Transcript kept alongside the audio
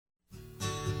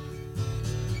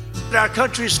Our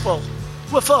country's full.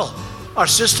 We're full. Our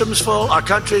system's full. Our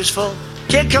country's full.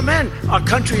 Can't come in. Our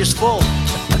country is full.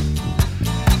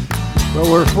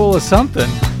 Well, we're full of something.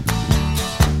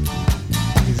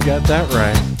 He's got that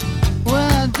right. Well,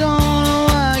 I don't know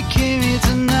why I came here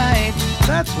tonight.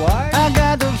 That's why. I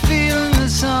got the feeling that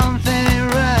something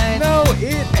ain't right. No,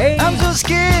 it ain't. I'm so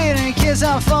scared in case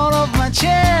I fall off my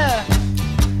chair.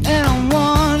 And I'm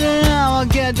wondering how I'll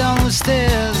get down the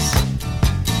stairs.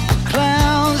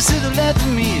 Clowns to the left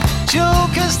of me,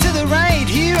 jokers to the right.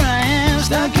 Here I am,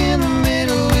 stuck in the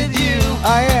middle with you.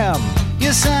 I am.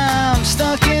 Yes, I'm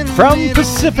stuck in the From middle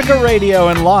Pacifica with you. Radio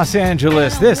in Los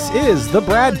Angeles, this is the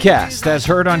BradCast, as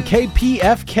heard on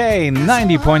KPFK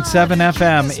 90.7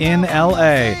 FM in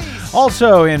LA.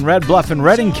 Also in Red Bluff and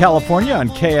Redding, California on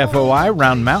KFOI,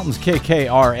 Round Mountains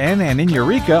KKRN, and in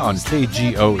Eureka on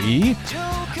KGOE.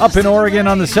 Up in Oregon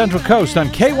on the Central Coast on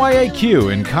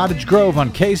KYAQ, in Cottage Grove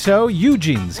on KSO,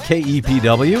 Eugene's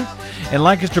KEPW, in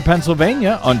Lancaster,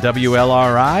 Pennsylvania on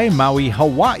WLRI, Maui,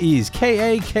 Hawaii's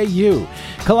KAKU,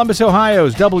 Columbus,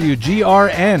 Ohio's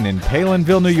WGRN, in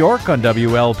Palinville, New York on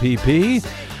WLPP,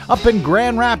 up in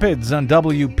Grand Rapids on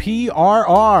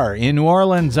WPRR, in New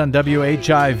Orleans on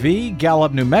WHIV,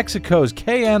 Gallup, New Mexico's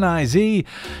KNIZ,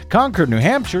 Concord, New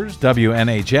Hampshire's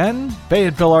WNHN,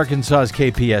 Fayetteville, Arkansas's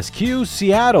KPSQ,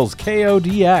 Seattle's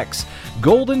KODX,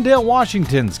 Goldendale,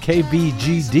 Washington's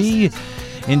KBGD,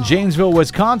 in Janesville,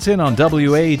 Wisconsin on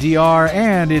WADR,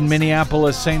 and in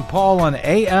Minneapolis, St. Paul on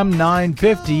AM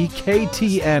 950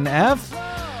 KTNF.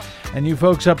 And you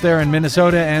folks up there in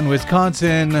Minnesota and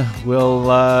Wisconsin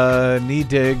will need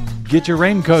to get your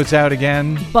raincoats out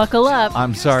again. Buckle up.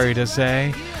 I'm sorry to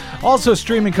say. Also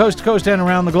streaming coast to coast and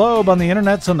around the globe on the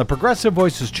internets on the Progressive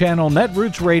Voices channel,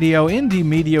 Netroots Radio, Indie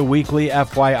Media Weekly,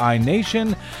 FYI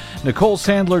Nation,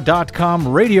 NicoleSandler.com,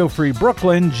 Radio Free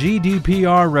Brooklyn,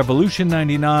 GDPR, Revolution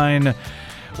 99,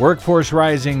 Workforce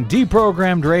Rising,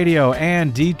 Deprogrammed Radio,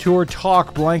 and Detour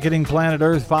Talk, blanketing planet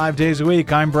Earth 5 days a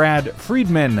week. I'm Brad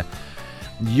Friedman,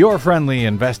 your friendly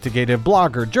investigative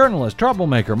blogger, journalist,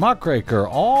 troublemaker, muckraker,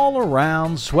 all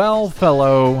around swell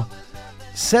fellow,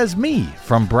 says me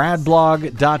from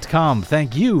bradblog.com.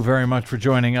 Thank you very much for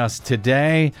joining us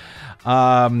today.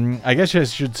 I guess I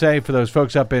should say for those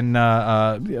folks up in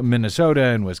Minnesota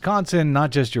and Wisconsin, not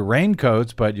just your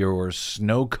raincoats, but your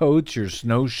snow coats, your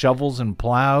snow shovels and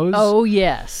plows. Oh,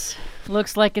 yes.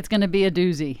 Looks like it's going to be a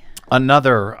doozy.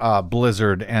 Another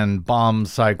blizzard and bomb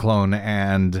cyclone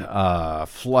and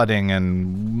flooding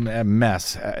and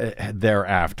mess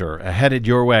thereafter headed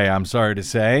your way, I'm sorry to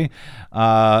say.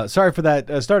 Sorry for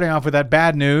that, starting off with that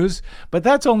bad news, but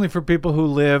that's only for people who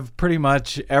live pretty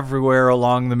much everywhere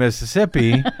along the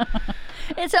Mississippi.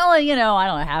 It's only, I don't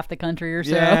know, half the country or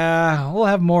so. Yeah, we'll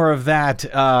have more of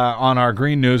that on our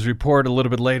Green News report a little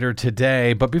bit later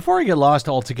today. But before I get lost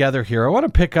altogether here, I want to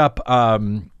pick up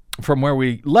from where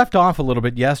we left off a little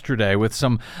bit yesterday with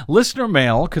some listener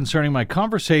mail concerning my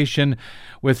conversation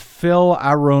with Phil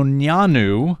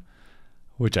Aronianu,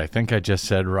 which I think I just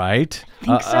said right,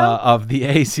 of the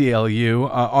ACLU,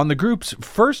 on the group's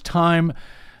first time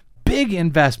big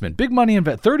money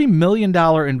 $30 million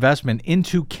investment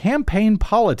into campaign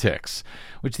politics,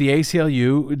 which the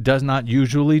ACLU does not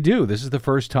usually do. This is the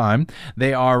first time.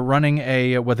 They are running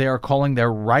what they are calling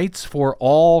their Rights for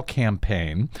All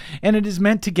campaign, and it is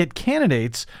meant to get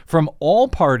candidates from all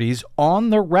parties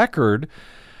on the record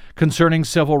concerning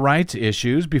civil rights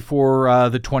issues before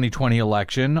the 2020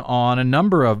 election on a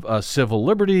number of civil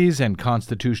liberties and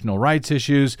constitutional rights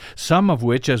issues, some of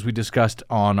which, as we discussed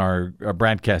on our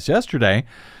BradCast yesterday,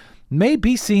 may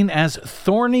be seen as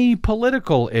thorny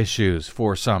political issues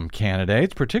for some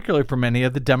candidates, particularly for many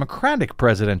of the Democratic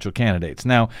presidential candidates.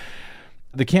 Now,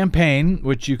 the campaign,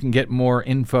 which you can get more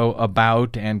info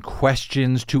about and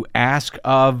questions to ask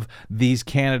of these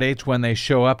candidates when they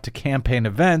show up to campaign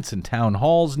events and town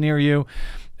halls near you,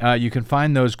 you can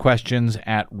find those questions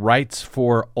at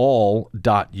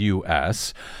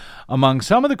rightsforall.us. Among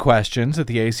some of the questions that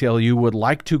the ACLU would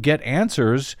like to get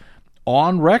answers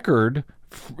on record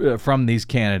from these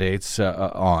candidates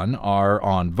are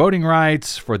on voting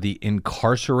rights for the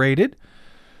incarcerated,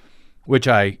 which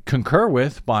I concur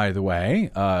with, by the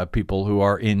way. People who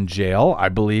are in jail, I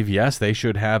believe, yes, they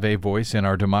should have a voice in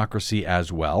our democracy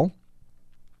as well.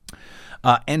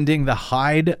 Ending the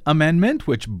Hyde Amendment,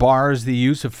 which bars the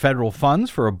use of federal funds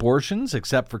for abortions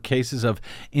except for cases of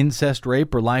incest,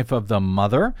 rape, or life of the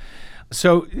mother.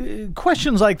 So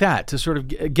questions like that to sort of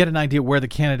get an idea where the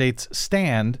candidates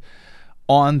stand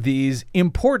on these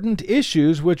important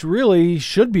issues, which really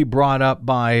should be brought up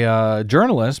by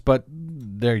journalists, but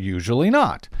they're usually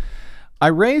not. I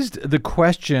raised the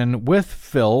question with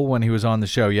Phil when he was on the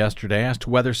show yesterday as to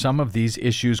whether some of these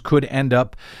issues could end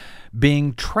up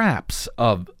being traps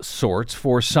of sorts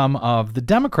for some of the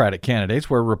Democratic candidates,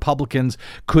 where Republicans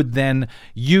could then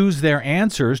use their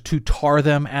answers to tar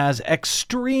them as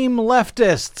extreme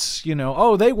leftists.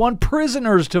 They want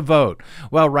prisoners to vote.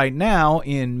 Well, right now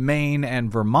in Maine and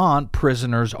Vermont,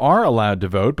 prisoners are allowed to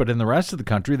vote, but in the rest of the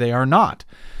country, they are not.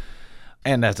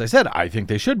 And as I said, I think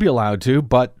they should be allowed to,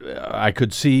 but I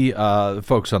could see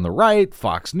folks on the right,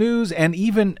 Fox News, and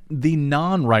even the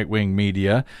non-right-wing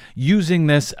media using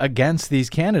this against these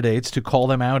candidates to call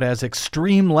them out as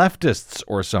extreme leftists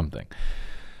or something.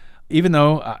 Even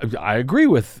though I agree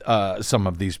with some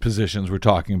of these positions we're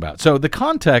talking about. So the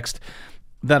context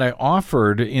that I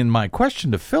offered in my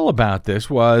question to Phil about this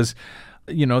was,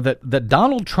 that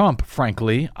Donald Trump,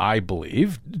 frankly, I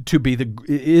believe,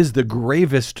 is the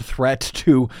gravest threat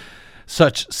to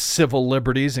such civil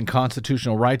liberties and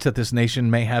constitutional rights that this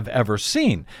nation may have ever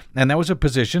seen. And that was a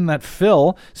position that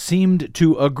Phil seemed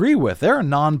to agree with. They're a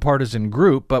nonpartisan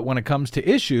group, but when it comes to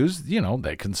issues,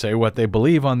 they can say what they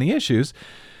believe on the issues.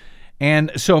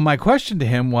 And so my question to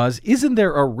him was, isn't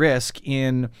there a risk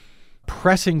in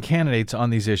pressing candidates on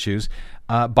these issues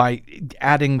by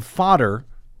adding fodder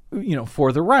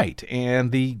for the right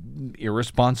and the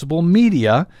irresponsible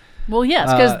media? Well, yes,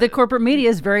 because the corporate media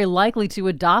is very likely to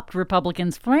adopt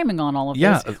Republicans' framing on all of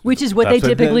this, which is what they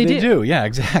typically do. Yeah,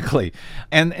 exactly.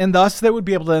 And thus they would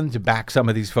be able then to back some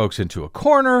of these folks into a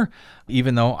corner,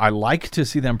 even though I like to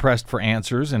see them pressed for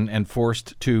answers and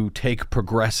forced to take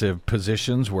progressive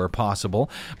positions where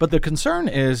possible. But the concern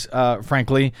is,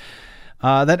 frankly,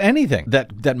 that anything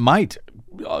that might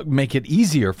make it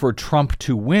easier for Trump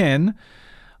to win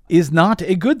is not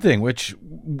a good thing, which,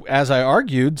 as I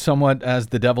argued somewhat as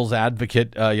the devil's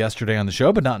advocate yesterday on the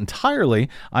show, but not entirely,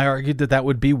 I argued that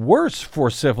would be worse for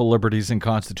civil liberties and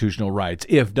constitutional rights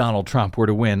if Donald Trump were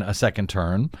to win a second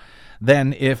term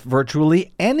than if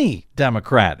virtually any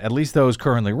Democrat, at least those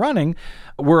currently running,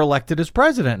 were elected as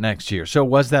president next year. So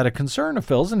was that a concern of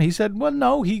Phil's? And he said, well,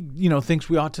 no, he thinks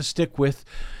we ought to stick with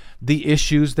the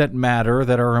issues that matter,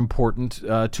 that are important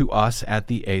to us at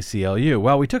the ACLU.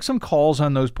 Well, we took some calls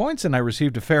on those points, and I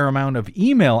received a fair amount of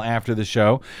email after the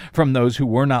show from those who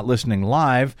were not listening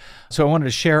live. So I wanted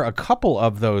to share a couple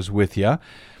of those with you.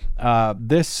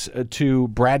 This to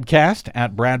BradCast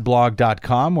at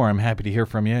bradblog.com, where I'm happy to hear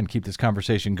from you and keep this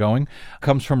conversation going,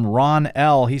 comes from Ron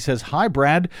L. He says, "Hi,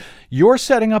 Brad. You're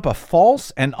setting up a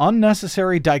false and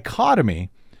unnecessary dichotomy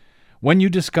when you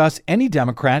discuss any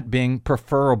Democrat being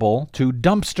preferable to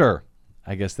dumpster."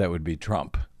 I guess that would be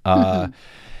Trump.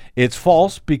 It's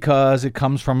false because it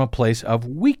comes from a place of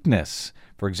weakness.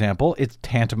 For example, it's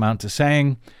tantamount to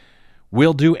saying,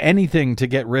 we'll do anything to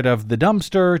get rid of the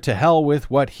dumpster, to hell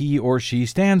with what he or she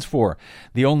stands for.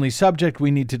 The only subject we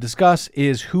need to discuss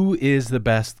is who is the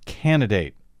best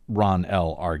candidate, Ron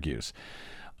L. argues.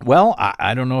 Well,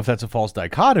 I don't know if that's a false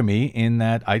dichotomy, in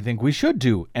that I think we should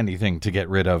do anything to get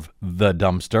rid of the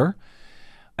dumpster.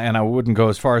 And I wouldn't go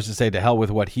as far as to say to hell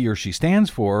with what he or she stands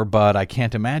for, but I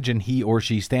can't imagine he or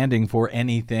she standing for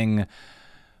anything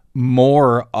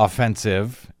more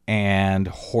offensive and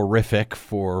horrific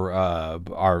for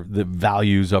the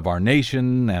values of our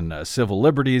nation and civil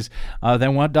liberties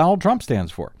than what Donald Trump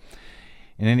stands for.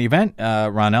 In any event,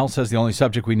 Ronell says the only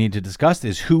subject we need to discuss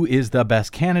is who is the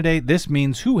best candidate. This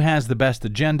means who has the best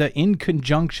agenda in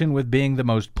conjunction with being the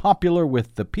most popular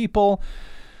with the people.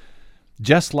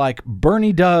 Just like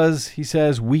Bernie does, he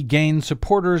says, we gain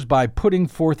supporters by putting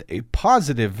forth a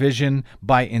positive vision,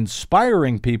 by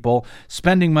inspiring people.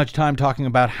 Spending much time talking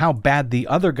about how bad the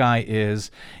other guy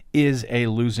is a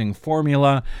losing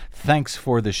formula. Thanks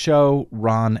for the show,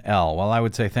 Ron L. Well, I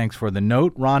would say thanks for the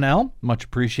note, Ron L. Much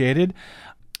appreciated.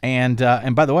 And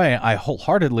by the way, I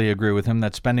wholeheartedly agree with him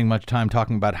that spending much time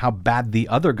talking about how bad the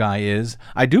other guy is,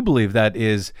 I do believe that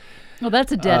is... Well,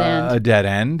 that's a dead end. A dead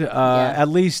end. Yeah. At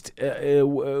least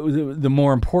the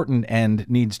more important end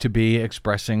needs to be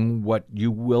expressing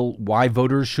why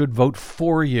voters should vote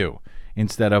for you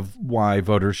instead of why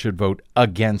voters should vote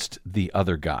against the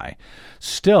other guy.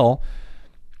 Still,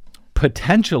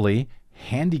 potentially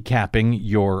handicapping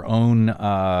your own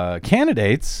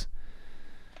candidates,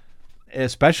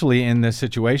 especially in this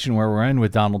situation where we're in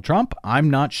with Donald Trump, I'm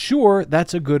not sure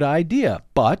that's a good idea,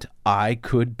 but I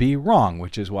could be wrong,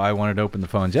 which is why I wanted to open the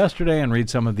phones yesterday and read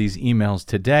some of these emails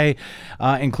today,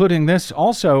 including this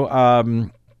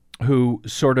also, who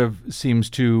sort of seems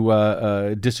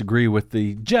to disagree with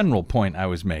the general point I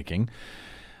was making,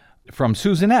 from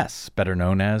Susan S., better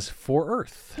known as For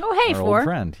Earth. Oh, hey, our For. old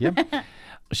friend. Yep.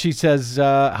 She says,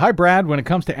 hi, Brad. When it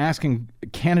comes to asking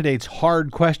candidates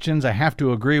hard questions, I have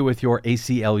to agree with your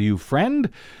ACLU friend.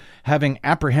 Having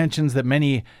apprehensions that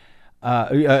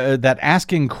that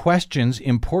asking questions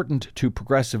important to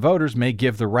progressive voters may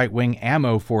give the right wing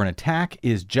ammo for an attack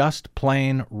is just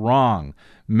plain wrong.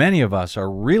 Many of us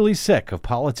are really sick of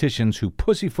politicians who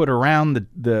pussyfoot around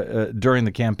during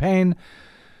the campaign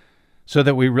so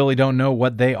that we really don't know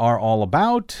what they are all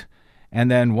about. And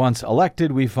then once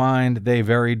elected, we find they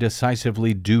very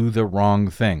decisively do the wrong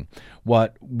thing.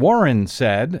 What Warren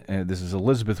said, this is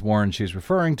Elizabeth Warren she's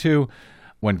referring to,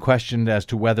 when questioned as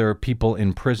to whether people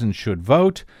in prison should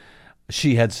vote,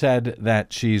 she had said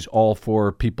that she's all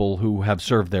for people who have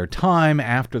served their time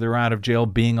after they're out of jail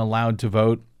being allowed to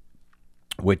vote,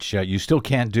 which you still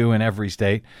can't do in every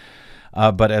state.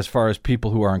 But as far as people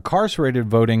who are incarcerated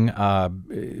voting,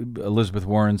 Elizabeth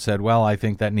Warren said, well, I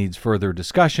think that needs further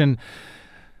discussion.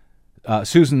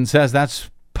 Susan says that's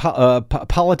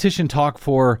politician talk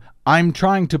for I'm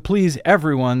trying to please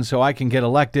everyone so I can get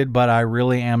elected, but I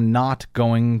really am not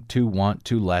going to want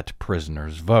to let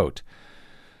prisoners vote.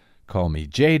 Call me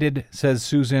jaded, says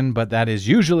Susan, but that is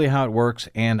usually how it works,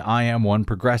 and I am one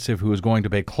progressive who is going to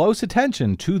pay close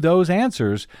attention to those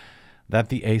answers that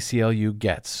the ACLU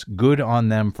gets. Good on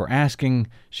them for asking.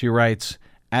 She writes,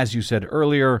 as you said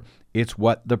earlier, it's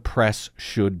what the press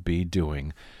should be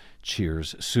doing.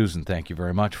 Cheers, Susan. Thank you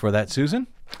very much for that, Susan.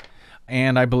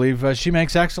 And I believe she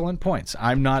makes excellent points.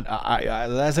 I'm not,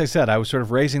 as I said, I was sort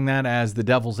of raising that as the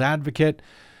devil's advocate,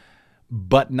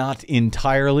 but not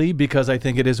entirely, because I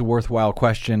think it is a worthwhile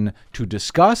question to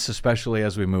discuss, especially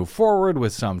as we move forward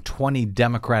with some 20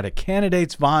 Democratic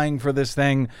candidates vying for this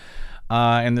thing.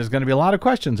 And there's going to be a lot of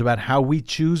questions about how we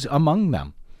choose among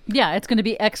them. Yeah, it's going to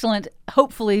be excellent,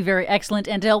 hopefully very excellent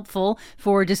and helpful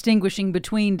for distinguishing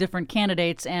between different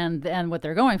candidates and what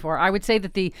they're going for. I would say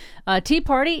that the Tea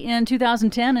Party in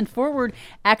 2010 and forward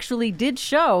actually did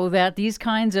show that these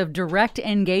kinds of direct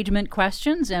engagement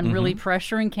questions and really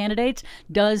pressuring candidates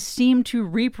does seem to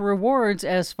reap rewards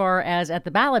as far as at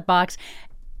the ballot box.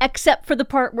 Except for the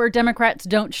part where Democrats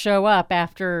don't show up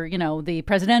after, the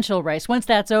presidential race. Once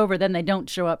that's over, then they don't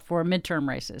show up for midterm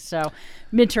races, so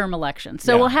midterm elections.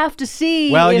 So we'll have to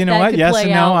see. Well, you know what? Yes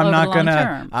and no. I'm not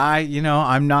gonna.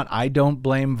 I'm not. I don't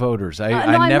blame voters.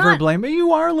 I never blame.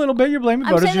 You are a little bit. You're blaming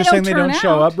voters. You're saying they don't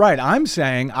show up. Right. I'm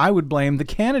saying I would blame the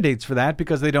candidates for that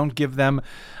because they don't give them,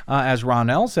 as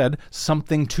Ronell said,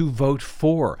 something to vote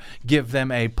for. Give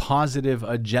them a positive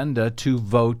agenda to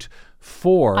vote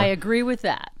for. I agree with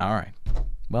that. All right.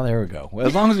 Well, there we go. Well,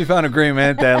 as long as we found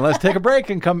agreement, then let's take a break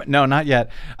and come. No, not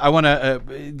yet. I want to.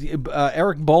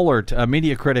 Eric Boehlert, a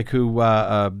media critic who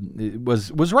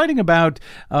was writing about,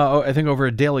 I think over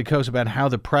at Daily Kos, about how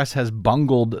the press has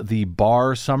bungled the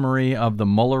Barr summary of the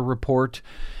Mueller report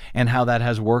and how that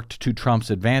has worked to Trump's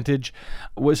advantage,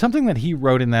 was something that he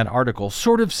wrote in that article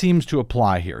sort of seems to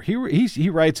apply here. He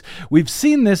writes, we've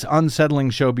seen this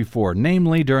unsettling show before,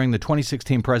 namely during the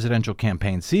 2016 presidential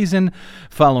campaign season.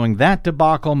 Following that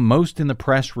debacle, most in the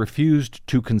press refused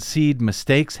to concede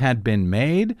mistakes had been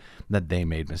made, that they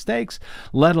made mistakes,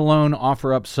 let alone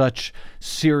offer up such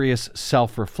serious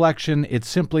self-reflection. It's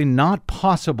simply not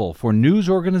possible for news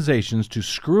organizations to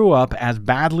screw up as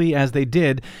badly as they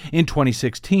did in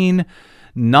 2016,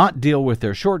 not deal with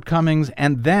their shortcomings,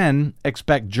 and then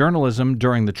expect journalism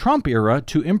during the Trump era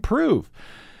to improve.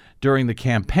 During the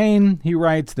campaign, he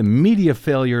writes, the media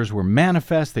failures were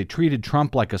manifest. They treated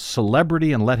Trump like a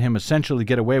celebrity and let him essentially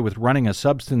get away with running a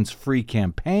substance-free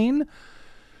campaign,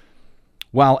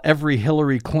 while every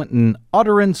Hillary Clinton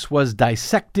utterance was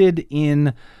dissected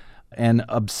in an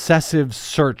obsessive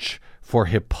search for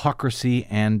hypocrisy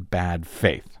and bad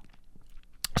faith.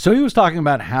 So he was talking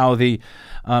about how the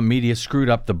media screwed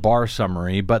up the Barr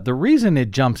summary, but the reason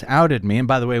it jumps out at me, and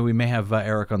by the way, we may have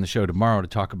Eric on the show tomorrow to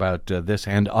talk about this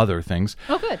and other things.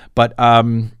 Oh, good. But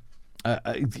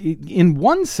in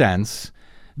one sense,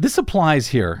 this applies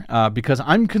here because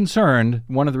I'm concerned.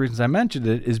 One of the reasons I mentioned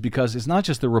it is because it's not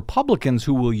just the Republicans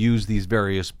who will use these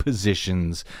various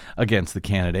positions against the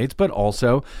candidates, but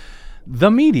also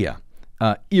the media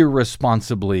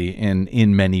irresponsibly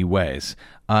in many ways.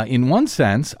 In one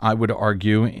sense, I would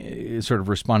argue, sort of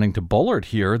responding to Boehlert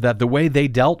here, that the way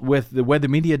the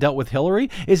media dealt with Hillary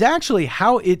is actually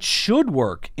how it should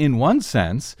work in one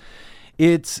sense.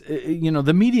 It's,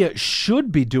 the media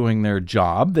should be doing their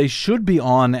job. They should be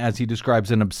on, as he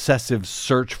describes, an obsessive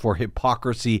search for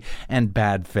hypocrisy and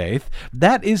bad faith.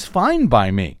 That is fine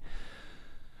by me.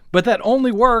 But that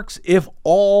only works if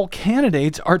all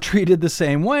candidates are treated the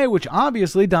same way, which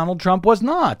obviously Donald Trump was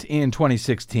not in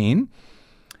 2016.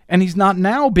 And he's not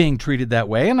now being treated that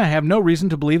way, and I have no reason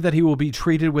to believe that he will be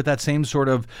treated with that same sort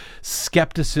of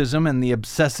skepticism and the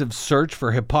obsessive search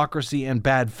for hypocrisy and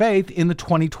bad faith in the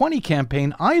 2020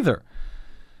 campaign either.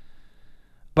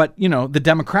 But, the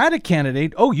Democratic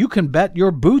candidate, you can bet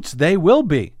your boots they will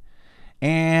be.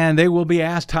 And they will be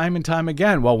asked time and time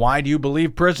again, well, why do you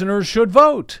believe prisoners should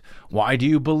vote? Why do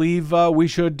you believe we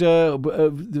should,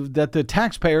 that the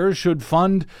taxpayers should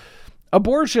fund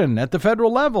abortion at the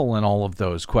federal level, and all of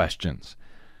those questions?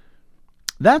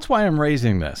 That's why I'm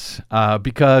raising this,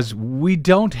 because we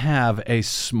don't have a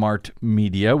smart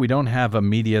media. We don't have a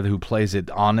media who plays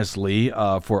it honestly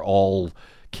for all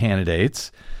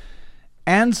candidates.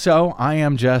 And so I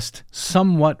am just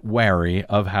somewhat wary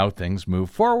of how things move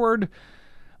forward,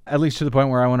 at least to the point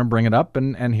where I want to bring it up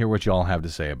and hear what you all have to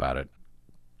say about it.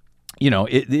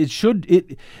 It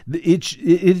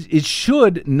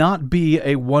should not be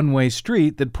a one-way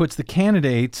street that puts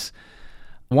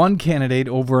one candidate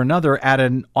over another at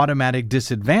an automatic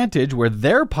disadvantage where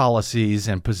their policies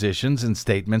and positions and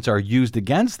statements are used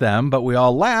against them, but we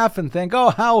all laugh and think,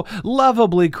 oh, how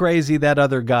lovably crazy that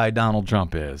other guy Donald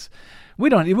Trump is. We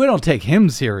don't take him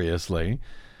seriously.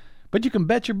 But you can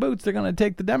bet your boots they're going to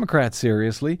take the Democrats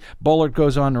seriously. Bullard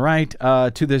goes on to write,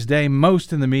 to this day,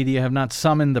 most in the media have not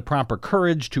summoned the proper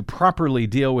courage to properly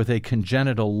deal with a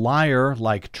congenital liar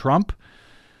like Trump.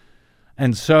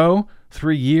 And so,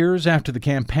 3 years after the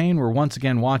campaign, we're once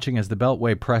again watching as the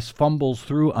Beltway press fumbles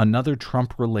through another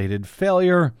Trump-related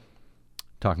failure.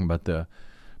 Talking about the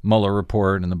Mueller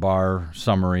report and the Barr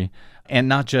summary. And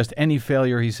not just any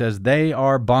failure, he says, they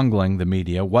are bungling, the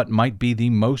media, what might be the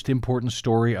most important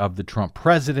story of the Trump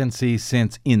presidency,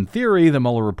 since, in theory, the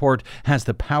Mueller report has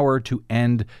the power to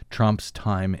end Trump's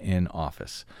time in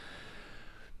office.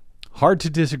 Hard to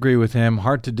disagree with him,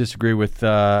 hard to disagree with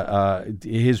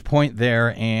his point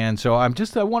there. And so I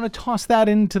want to toss that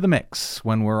into the mix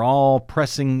when we're all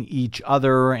pressing each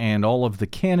other and all of the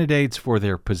candidates for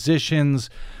their positions.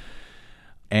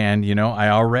 And, I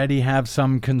already have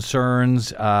some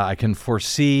concerns. I can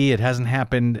foresee it hasn't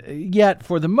happened yet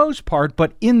for the most part,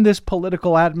 but in this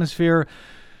political atmosphere,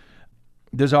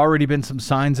 there's already been some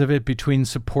signs of it between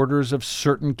supporters of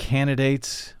certain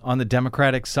candidates on the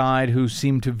Democratic side who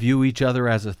seem to view each other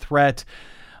as a threat.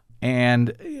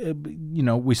 And,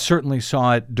 we certainly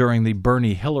saw it during the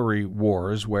Bernie-Hillary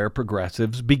wars where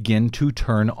progressives begin to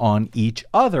turn on each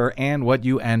other. And what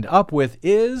you end up with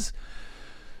is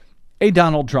a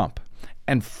Donald Trump.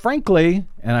 And frankly,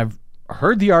 and I've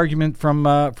heard the argument from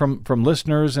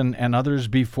listeners and others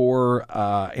before,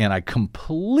 and I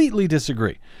completely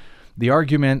disagree. The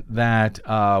argument that,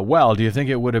 do you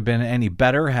think it would have been any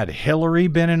better had Hillary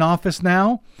been in office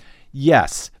now?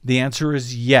 Yes. The answer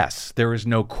is yes. There is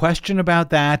no question about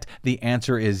that. The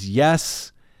answer is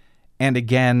yes. And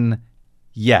again,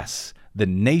 yes. The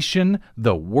nation,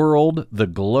 the world, the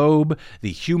globe,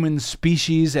 the human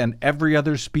species, and every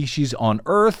other species on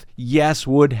Earth, yes,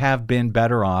 would have been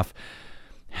better off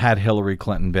had Hillary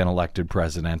Clinton been elected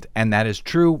president. And that is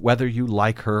true whether you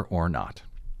like her or not.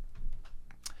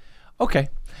 Okay.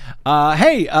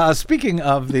 Speaking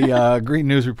of the Green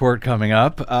News Report coming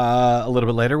up a little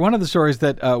bit later, one of the stories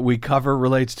that we cover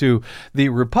relates to the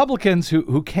Republicans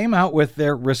who came out with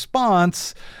their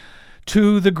response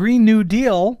to the Green New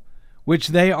Deal, which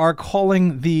they are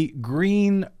calling the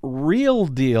Green Real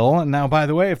Deal. And now, by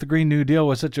the way, if the Green New Deal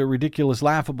was such a ridiculous,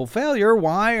 laughable failure,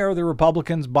 why are the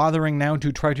Republicans bothering now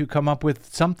to try to come up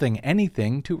with something,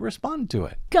 anything, to respond to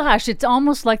it? Gosh, it's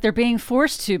almost like they're being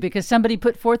forced to because somebody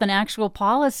put forth an actual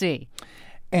policy.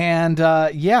 And,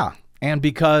 and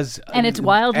because... And it's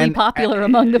wildly popular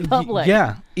among the public.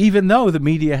 Yeah, even though the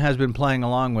media has been playing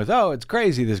along with, it's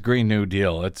crazy, this Green New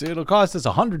Deal. It'll cost us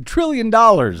 $100 trillion.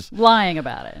 Lying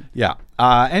about it. Yeah.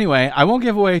 Anyway, I won't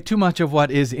give away too much of what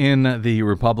is in the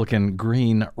Republican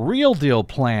Green Real Deal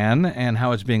plan and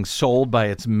how it's being sold by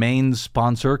its main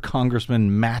sponsor,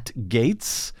 Congressman Matt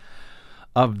Gaetz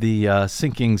of the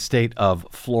sinking state of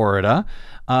Florida.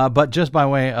 But just by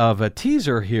way of a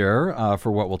teaser here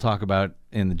for what we'll talk about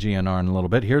in the GNR in a little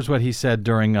bit, here's what he said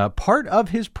during part of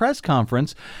his press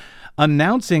conference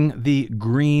announcing the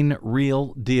Green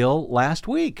Real Deal last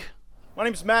week. My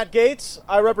name is Matt Gaetz.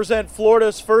 I represent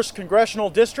Florida's 1st Congressional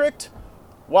District.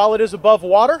 While it is above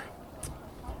water,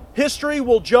 history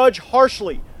will judge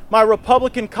harshly my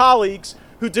Republican colleagues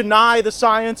who deny the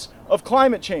science of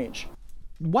climate change.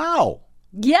 Wow.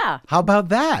 Yeah. How about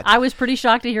that? I was pretty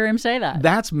shocked to hear him say that.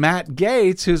 That's Matt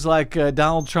Gaetz, who's like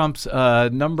Donald Trump's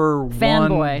number one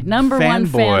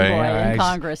fanboy in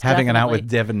Congress. Having it out definitely. with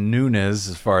Devin Nunes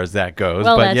as far as that goes.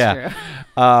 Well, but that's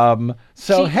true.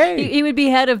 Hey, he would be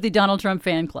head of the Donald Trump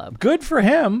fan club. good for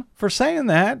him for saying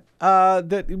that.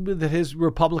 That his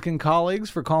Republican colleagues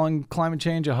for calling climate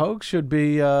change a hoax should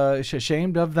be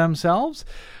ashamed of themselves.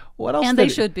 What else? And they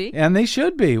should be. And they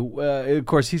should be. Of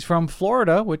course, he's from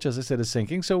Florida, which, as I said, is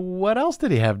sinking. So what else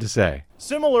did he have to say?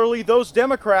 Similarly, those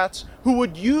Democrats who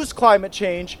would use climate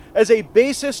change as a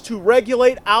basis to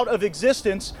regulate out of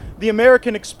existence the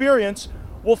American experience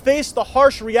will face the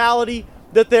harsh reality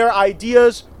that their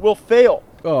ideas will fail.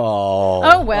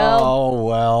 Oh well.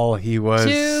 well, he was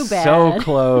Too bad. so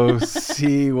close.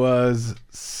 He was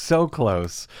so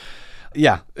close.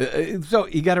 Yeah, so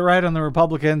he got it right on the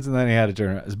Republicans, and then he had to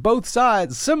turn it. Both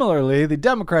sides, similarly, the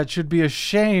Democrats should be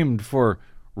ashamed for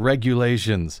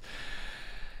regulations.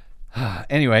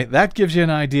 Anyway, that gives you an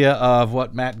idea of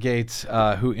what Matt Gaetz,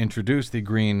 who introduced the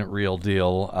Green Real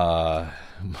Deal,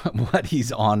 what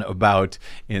he's on about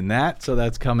in that. So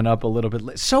that's coming up a little bit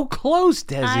later. So close,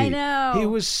 Desi. I know. He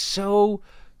was so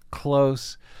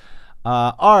close.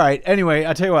 All right. Anyway,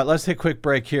 I'll tell you what. Let's take a quick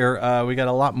break here. We got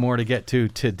a lot more to get to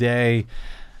today.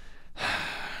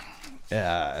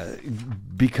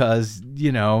 Because,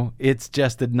 it's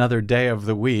just another day of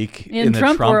the week in the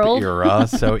Trump world. era,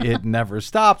 so it never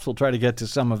stops. We'll try to get to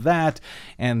some of that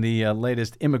and the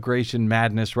latest immigration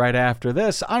madness right after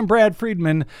this. I'm Brad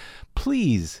Friedman.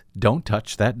 Please don't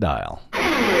touch that dial.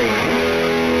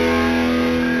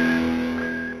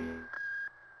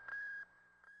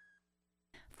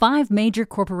 5 major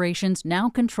corporations now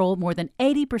control more than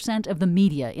 80% of the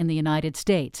media in the United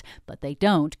States, but they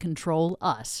don't control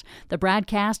us. The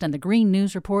BradCast and the Green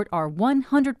News Report are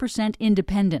 100%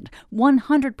 independent,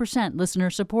 100%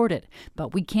 listener-supported.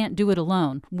 But we can't do it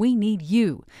alone. We need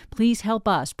you. Please help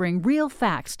us bring real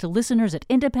facts to listeners at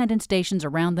independent stations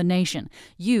around the nation.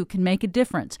 You can make a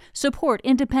difference. Support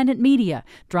independent media.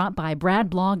 Drop by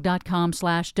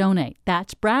bradblog.com/donate.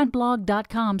 That's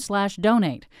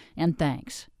bradblog.com/donate. And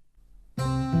thanks.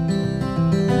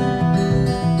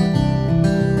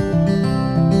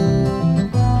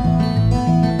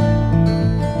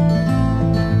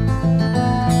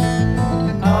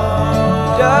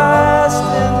 Dust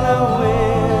in the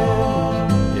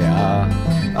wind.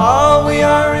 Yeah. All we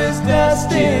are is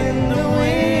dust in the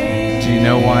wind. Do you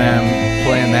know why I'm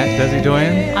playing that, Desi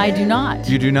Doyen? I do not.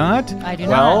 You do not? I do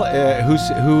well, not.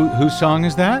 Whose song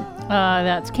is that?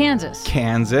 That's Kansas.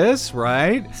 Kansas,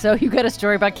 right? So you got a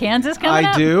story about Kansas coming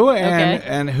up? I do, Okay.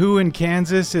 and who in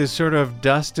Kansas is sort of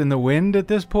dust in the wind at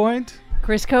this point?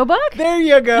 Chris Kobach? There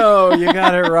you go. You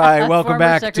got it right. Welcome Former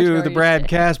back Secretary to the of State.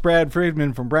 BradCast. Brad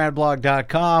Friedman from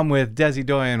BradBlog.com with Desi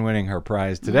Doyen winning her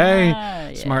prize today.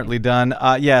 Yeah. Smartly done.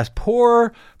 Yes,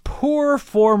 poor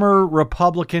former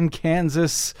Republican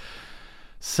Kansas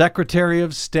Secretary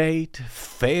of State,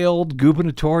 failed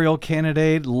gubernatorial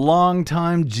candidate,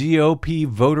 longtime GOP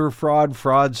voter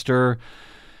fraudster,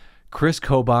 Chris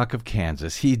Kobach of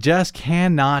Kansas. He just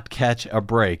cannot catch a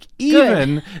break.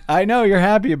 Even, I know you're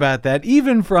happy about that,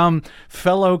 even from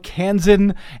fellow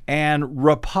Kansan and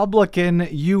Republican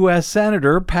U.S.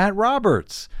 Senator Pat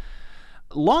Roberts.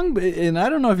 And I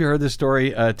don't know if you heard this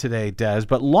story today, Des,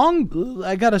 but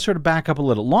I got to sort of back up a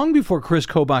little. Long before Chris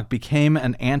Kobach became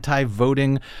an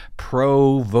anti-voting,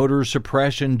 pro-voter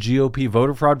suppression GOP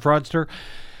voter fraudster,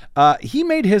 he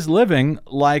made his living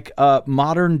like a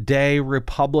modern-day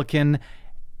Republican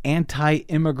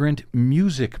anti-immigrant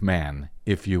music man,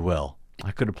 if you will. I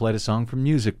could have played a song from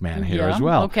Music Man here as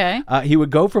well. Okay. He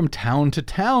would go from town to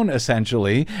town,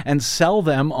 essentially, and sell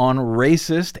them on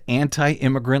racist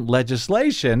anti-immigrant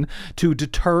legislation to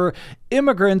deter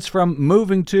immigrants from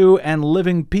moving to and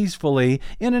living peacefully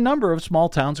in a number of small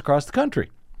towns across the country.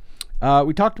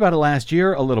 We talked about it last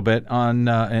year a little bit on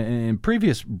in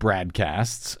previous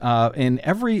BradCasts.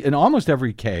 In almost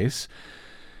every case,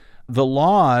 the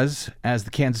laws, as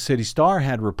the Kansas City Star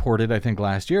had reported, I think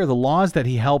last year, the laws that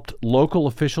he helped local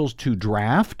officials to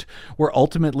draft were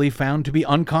ultimately found to be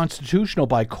unconstitutional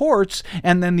by courts,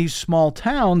 and then these small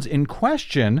towns in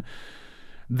question,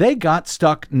 they got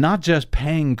stuck not just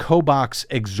paying Kobach's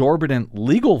exorbitant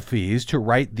legal fees to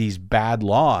write these bad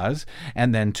laws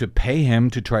and then to pay him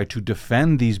to try to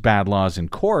defend these bad laws in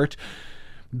court,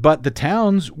 but the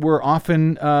towns were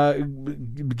often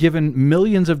given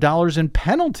millions of dollars in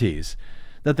penalties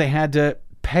that they had to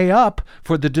pay up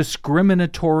for the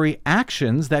discriminatory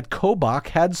actions that Kobach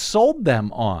had sold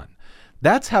them on.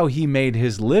 That's how he made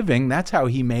his living. That's how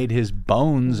he made his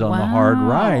bones on the hard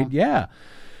right. Yeah.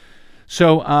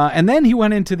 So, and then he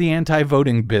went into the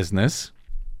anti-voting business,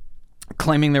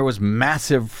 claiming there was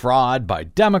massive fraud by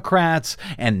Democrats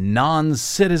and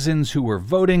non-citizens who were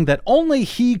voting that only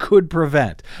he could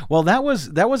prevent. Well, that was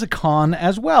a con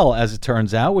as well, as it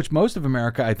turns out, which most of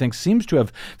America, I think, seems to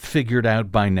have figured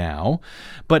out by now,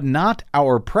 but not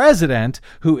our president,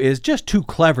 who is just too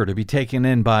clever to be taken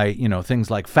in by,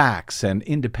 things like facts and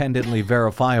independently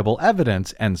verifiable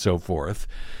evidence and so forth.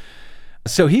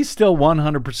 So he's still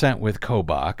 100% with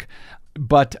Kobach.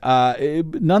 But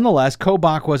nonetheless,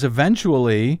 Kobach was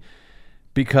eventually,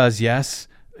 because yes,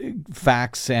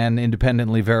 facts and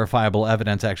independently verifiable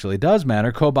evidence actually does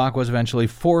matter, Kobach was eventually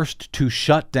forced to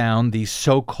shut down the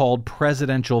so-called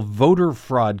Presidential Voter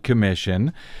Fraud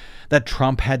Commission that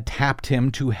Trump had tapped him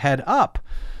to head up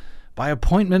by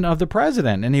appointment of the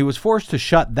president. And he was forced to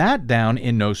shut that down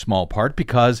in no small part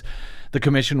because the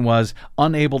commission was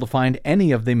unable to find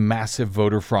any of the massive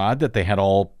voter fraud that they had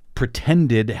all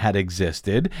pretended had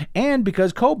existed, and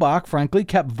because Kobach, frankly,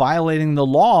 kept violating the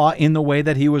law in the way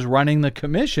that he was running the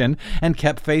commission and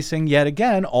kept facing, yet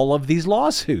again, all of these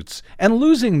lawsuits and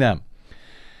losing them.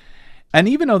 And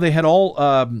even though they had all,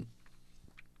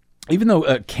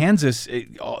 Kansas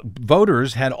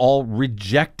voters had all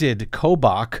rejected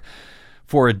Kobach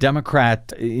for a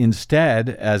Democrat instead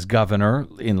as governor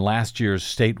in last year's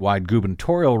statewide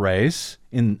gubernatorial race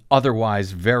in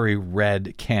otherwise very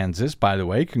red Kansas. By the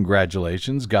way,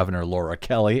 congratulations, Governor Laura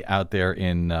Kelly out there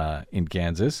in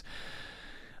Kansas.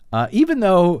 Even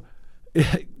though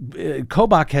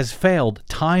Kobach has failed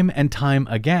time and time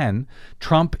again,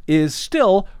 Trump is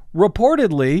still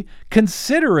reportedly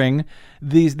considering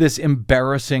this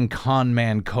embarrassing con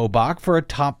man Kobach for a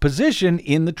top position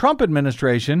in the Trump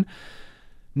administration,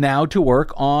 now to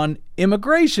work on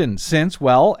immigration, since,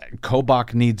 well,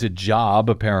 Kobach needs a job,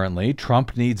 apparently.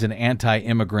 Trump needs an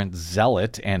anti-immigrant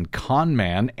zealot and con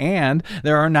man, and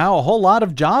there are now a whole lot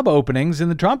of job openings in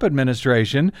the Trump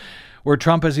administration where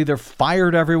Trump has either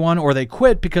fired everyone or they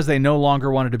quit because they no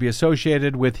longer wanted to be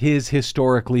associated with his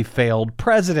historically failed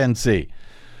presidency.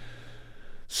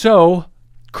 So,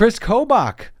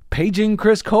 paging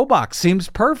Chris Kobach seems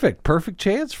perfect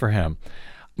chance for him.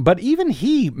 But even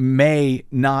he may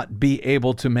not be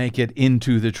able to make it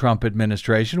into the Trump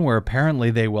administration, where apparently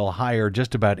they will hire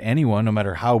just about anyone, no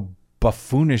matter how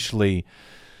buffoonishly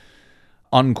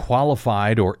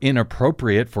unqualified or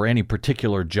inappropriate for any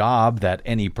particular job that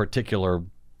any particular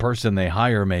person they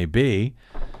hire may be.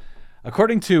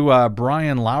 According to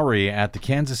Brian Lowry at the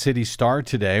Kansas City Star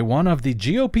today, one of the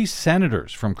GOP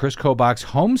senators from Chris Kobach's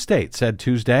home state said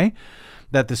Tuesday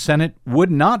that the Senate would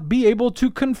not be able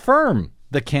to confirm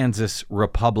the Kansas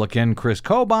Republican Chris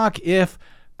Kobach if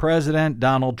President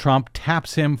Donald Trump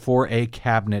taps him for a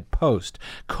cabinet post.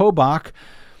 Kobach,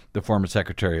 the former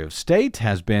Secretary of State,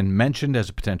 has been mentioned as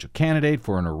a potential candidate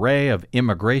for an array of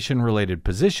immigration-related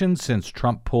positions since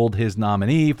Trump pulled his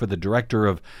nominee for the Director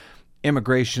of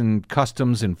Immigration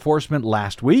Customs Enforcement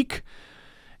last week,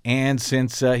 and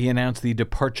since he announced the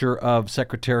departure of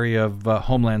Secretary of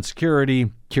Homeland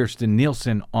Security Kirstjen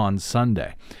Nielsen on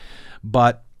Sunday.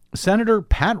 But Senator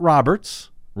Pat Roberts,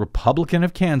 Republican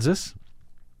of Kansas,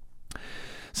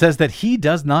 says that he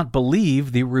does not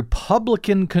believe the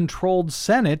Republican-controlled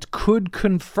Senate could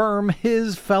confirm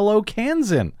his fellow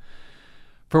Kansan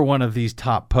for one of these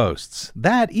top posts.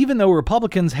 That, even though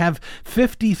Republicans have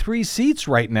 53 seats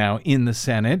right now in the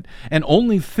Senate, and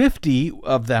only 50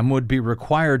 of them would be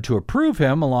required to approve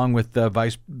him, along with the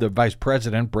vice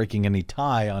president breaking any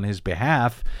tie on his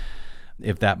behalf,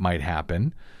 if that might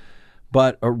happen.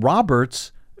 But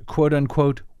Roberts, quote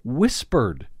unquote,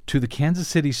 whispered to the Kansas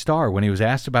City Star when he was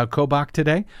asked about Kobach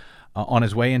today on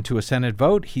his way into a Senate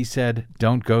vote. He said,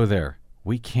 "Don't go there.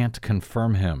 We can't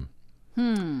confirm him."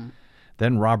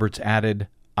 Then Roberts added,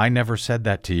 "I never said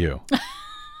that to you."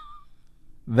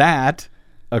 That,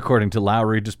 according to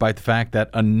Lowry, despite the fact that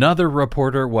another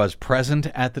reporter was present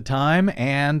at the time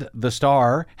and the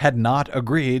Star had not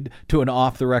agreed to an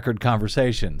off-the-record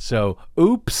conversation. So,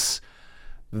 oops.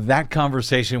 That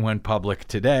conversation went public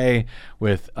today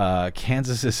with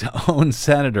Kansas's own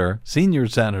senior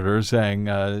senator, saying,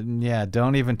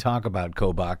 don't even talk about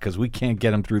Kobach because we can't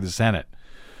get him through the Senate.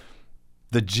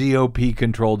 The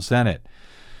GOP-controlled Senate.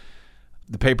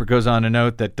 The paper goes on to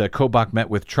note that Kobach met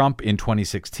with Trump in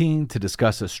 2016 to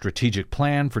discuss a strategic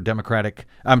plan for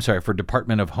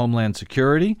Department of Homeland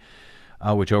Security,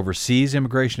 which oversees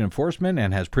immigration enforcement,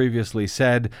 and has previously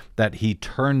said that he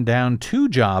turned down 2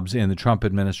 jobs in the Trump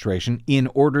administration in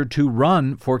order to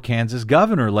run for Kansas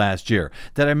governor last year.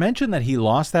 Did I mention that he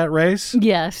lost that race?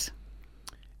 Yes.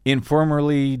 In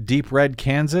formerly deep red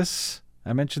Kansas,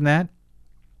 I mentioned that.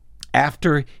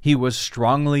 after he was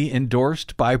strongly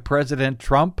endorsed by President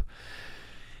Trump.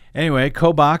 Anyway,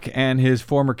 Kobach and his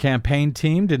former campaign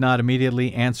team did not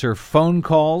immediately answer phone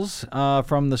calls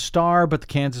from the Star, but the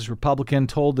Kansas Republican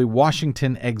told the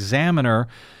Washington Examiner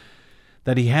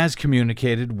that he has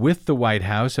communicated with the White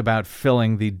House about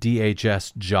filling the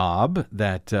DHS job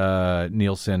that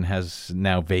Nielsen has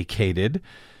now vacated.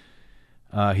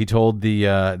 He told the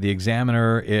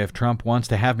Examiner, if Trump wants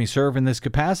to have me serve in this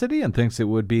capacity and thinks it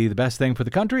would be the best thing for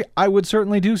the country, I would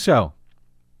certainly do so.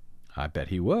 I bet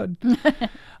he would.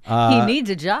 He needs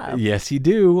a job. Yes, he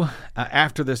do.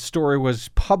 After this story was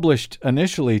published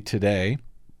initially today,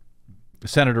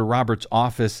 Senator Roberts'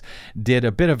 office did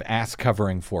a bit of ass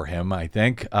covering for him, I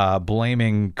think,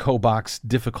 blaming Kobach's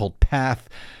difficult path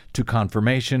to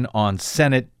confirmation on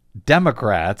Senate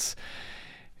Democrats.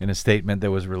 In a statement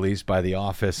that was released by the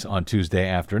office on Tuesday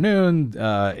afternoon,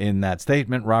 in that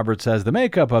statement, Roberts says the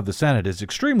makeup of the Senate is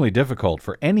extremely difficult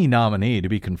for any nominee to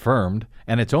be confirmed,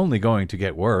 and it's only going to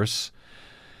get worse.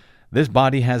 This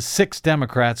body has 6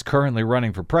 Democrats currently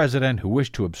running for president who wish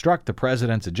to obstruct the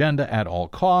president's agenda at all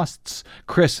costs.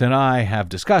 Chris and I have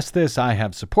discussed this. I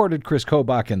have supported Chris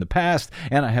Kobach in the past,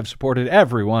 and I have supported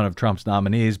every one of Trump's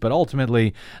nominees, but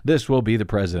ultimately this will be the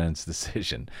president's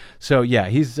decision. So, yeah,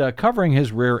 he's covering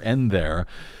his rear end there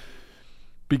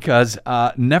because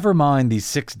never mind these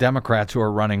 6 Democrats who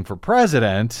are running for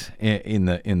president in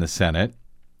the Senate.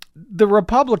 The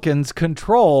Republicans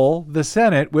control the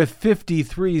Senate with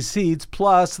 53 seats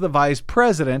plus the vice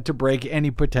president to break any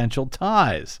potential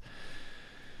ties.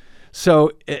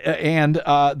 So, and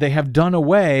they have done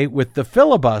away with the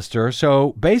filibuster.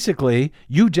 So basically,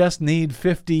 you just need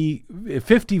 50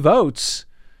 votes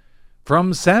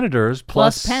from senators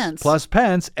plus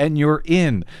Pence, and you're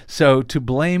in. So to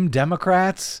blame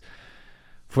Democrats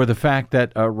for the fact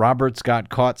that Roberts got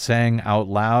caught saying out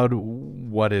loud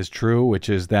what is true, which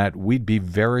is that we'd be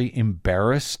very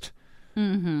embarrassed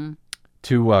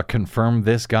to confirm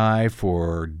this guy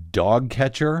for dog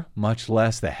catcher, much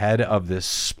less the head of this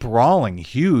sprawling,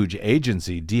 huge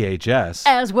agency, DHS.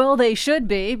 As well they should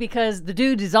be, because the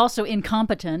dude is also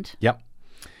incompetent. Yep.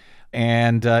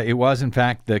 And it was, in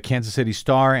fact, the Kansas City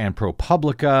Star and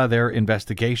ProPublica, their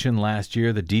investigation last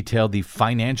year that detailed the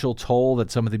financial toll that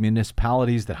some of the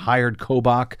municipalities that hired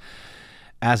Kobach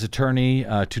as attorney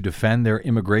to defend their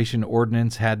immigration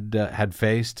ordinance had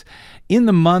faced. In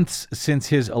the months since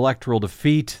his electoral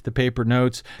defeat, the paper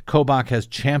notes, Kobach has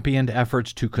championed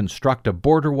efforts to construct a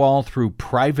border wall through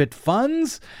private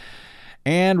funds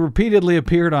and repeatedly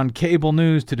appeared on cable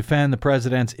news to defend the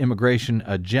president's immigration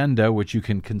agenda, which you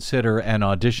can consider an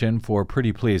audition for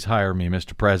Pretty Please Hire Me,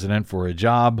 Mr. President, for a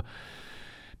job.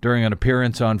 During an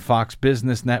appearance on Fox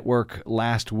Business Network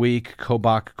last week,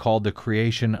 Kobach called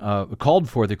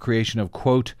for the creation of,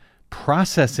 quote,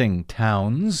 processing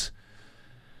towns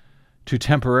to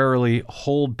temporarily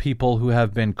hold people who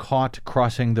have been caught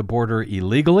crossing the border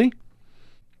illegally.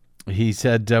 He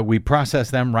said, we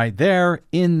process them right there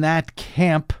in that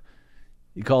camp.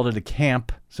 He called it a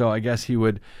camp, so I guess he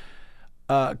would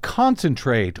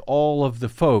concentrate all of the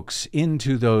folks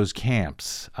into those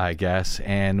camps, I guess,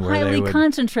 and where highly they would,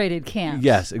 concentrated camps.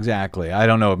 Yes, exactly. I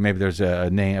don't know if maybe there's a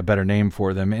better name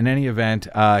for them. In any event,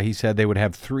 he said they would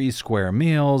have 3 square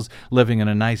meals, living in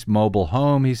a nice mobile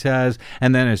home, he says,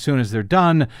 and then as soon as they're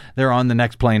done, they're on the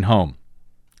next plane home,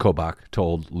 Kobach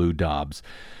told Lou Dobbs.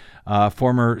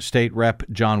 Former state rep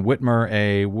John Whitmer,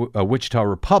 a Wichita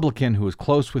Republican who was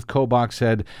close with Kobach,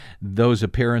 said those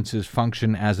appearances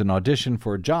function as an audition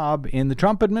for a job in the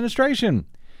Trump administration.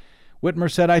 Whitmer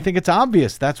said, I think it's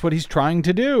obvious that's what he's trying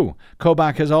to do.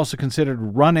 Kobach has also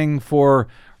considered running for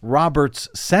Roberts'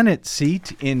 Senate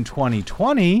seat in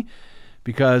 2020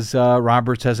 because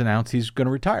Roberts has announced he's going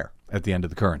to retire at the end of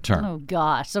the current term. Oh,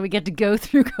 gosh. So we get to go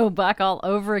through Kobach all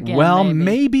over again. Well,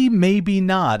 maybe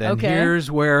not. And okay.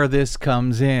 Here's where this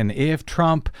comes in. If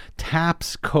Trump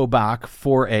taps Kobach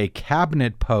for a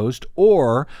cabinet post,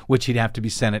 or, which he'd have to be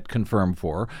Senate confirmed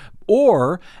for,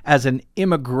 or as an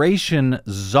immigration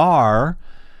czar,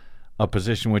 a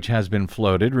position which has been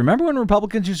floated. Remember when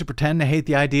Republicans used to pretend to hate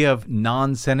the idea of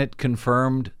non-Senate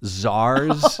confirmed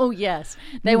czars? Oh, yes.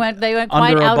 They went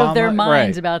quite out of their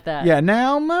minds about that. Yeah,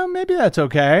 now maybe that's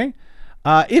okay.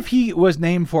 If he was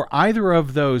named for either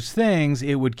of those things,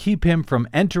 it would keep him from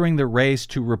entering the race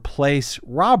to replace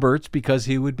Roberts because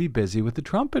he would be busy with the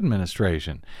Trump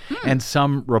administration. And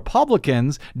some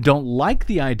Republicans don't like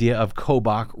the idea of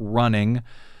Kobach running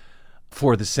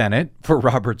for the Senate, for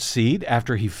Roberts' seat,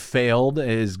 after he failed,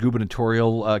 his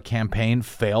gubernatorial campaign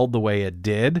failed the way it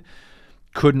did.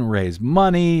 couldn't raise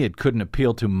money. It couldn't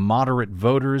appeal to moderate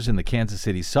voters in the Kansas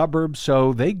City suburbs.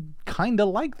 So they kind of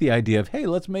like the idea of, hey,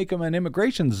 let's make him an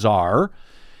immigration czar.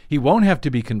 He won't have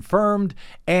to be confirmed,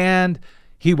 and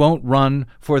he won't run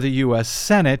for the U.S.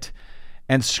 Senate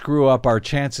and screw up our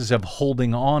chances of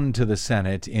holding on to the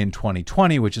Senate in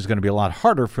 2020, which is going to be a lot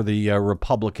harder for the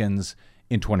Republicans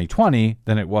in 2020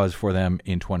 than it was for them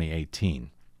in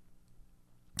 2018.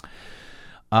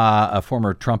 A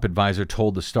former Trump advisor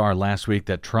told the Star last week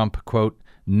that Trump, quote,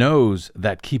 knows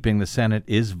that keeping the Senate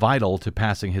is vital to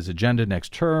passing his agenda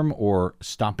next term or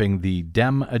stopping the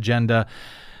Dem agenda.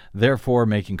 Therefore,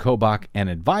 making Kobach an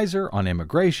advisor on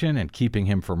immigration and keeping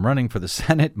him from running for the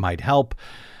Senate might help,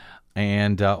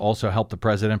 and also help the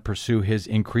president pursue his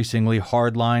increasingly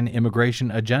hardline immigration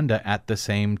agenda at the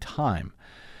same time.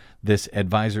 This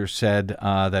advisor said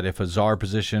that if a czar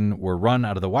position were run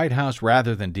out of the White House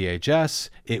rather than DHS,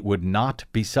 it would not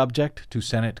be subject to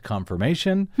Senate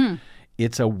confirmation.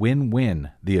 It's a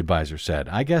win-win, the advisor said.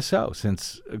 I guess so,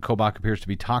 since Kobach appears to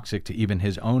be toxic to even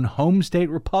his own home state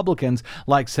Republicans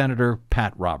like Senator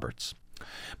Pat Roberts.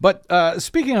 But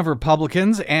speaking of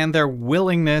Republicans and their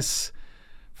willingness,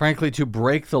 frankly, to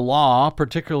break the law,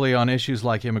 particularly on issues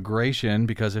like immigration,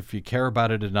 because if you care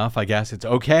about it enough, I guess it's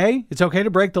okay. It's okay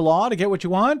to break the law to get what you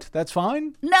want. That's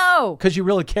fine. No. Because you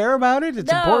really care about it.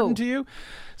 It's important to you.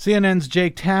 CNN's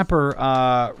Jake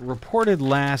Tapper reported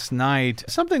last night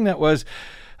something that was,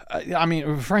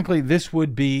 frankly, this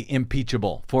would be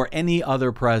impeachable for any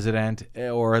other president,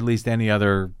 or at least any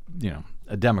other,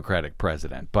 a Democratic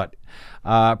president. But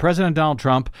President Donald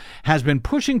Trump has been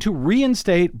pushing to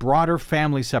reinstate broader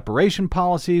family separation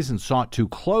policies and sought to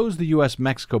close the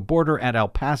U.S.-Mexico border at El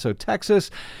Paso,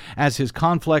 Texas, as his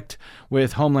conflict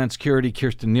with Homeland Security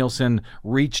Kirstjen Nielsen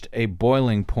reached a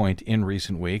boiling point in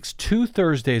recent weeks. 2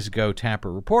 Thursdays ago,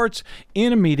 Tapper reports,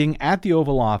 in a meeting at the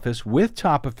Oval Office with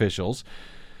top officials,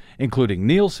 including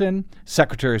Nielsen,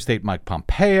 Secretary of State Mike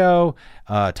Pompeo,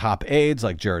 top aides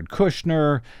like Jared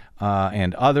Kushner,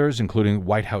 and others, including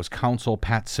White House counsel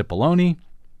Pat Cipollone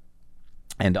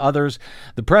and others.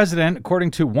 The president, according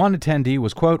to one attendee,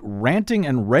 was, quote, ranting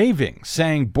and raving,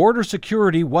 saying border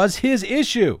security was his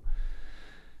issue.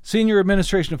 Senior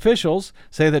administration officials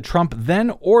say that Trump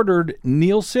then ordered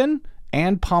Nielsen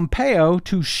and Pompeo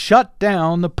to shut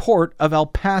down the port of El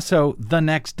Paso the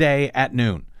next day at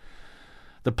noon.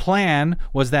 The plan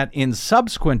was that in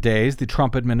subsequent days, the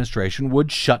Trump administration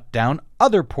would shut down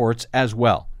other ports as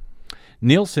well.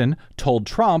 Nielsen told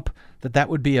Trump that that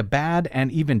would be a bad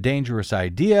and even dangerous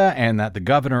idea, and that the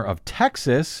governor of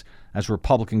Texas, as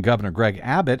Republican Governor Greg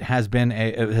Abbott, has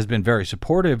been very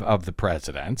supportive of the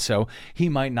president, so he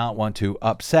might not want to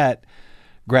upset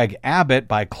Greg Abbott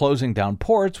by closing down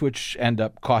ports, which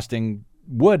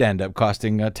would end up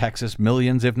costing Texas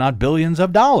millions, if not billions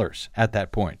of dollars at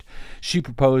that point. She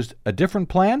proposed a different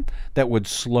plan that would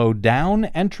slow down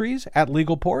entries at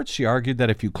legal ports. She argued that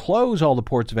if you close all the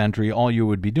ports of entry, all you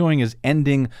would be doing is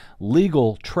ending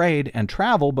legal trade and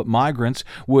travel, but migrants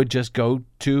would just go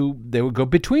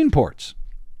between ports.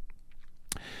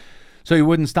 So you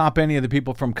wouldn't stop any of the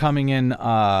people from coming in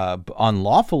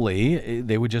unlawfully.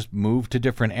 They would just move to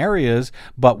different areas.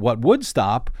 But what would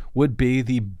stop would be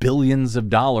the billions of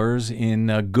dollars in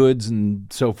goods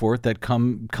and so forth that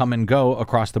come and go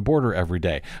across the border every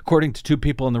day. According to 2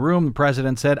 people in the room, the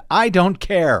president said, "I don't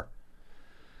care."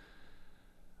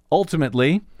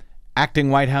 Ultimately, acting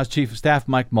White House Chief of Staff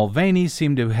Mike Mulvaney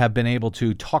seemed to have been able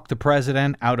to talk the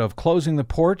president out of closing the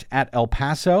port at El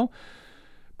Paso.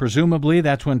 Presumably,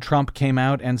 that's when Trump came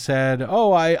out and said,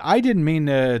 I didn't mean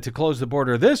to close the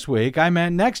border this week. I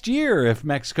meant next year if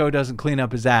Mexico doesn't clean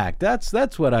up his act.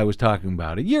 That's what I was talking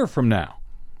about, a year from now.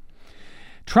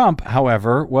 Trump,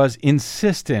 however, was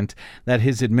insistent that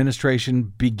his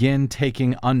administration begin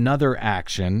taking another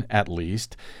action, at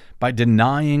least, by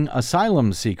denying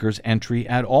asylum seekers entry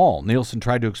at all. Nielsen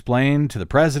tried to explain to the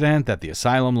president that the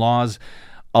asylum laws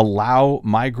allow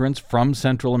migrants from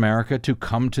Central America to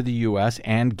come to the U.S.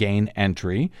 and gain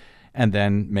entry and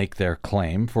then make their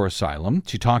claim for asylum.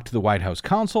 She talked to the White House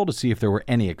counsel to see if there were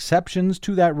any exceptions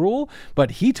to that rule,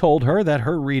 but he told her that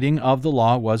her reading of the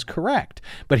law was correct.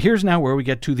 But here's now where we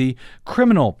get to the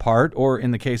criminal part, or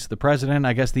in the case of the president,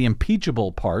 I guess the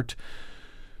impeachable part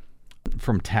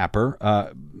from Tapper.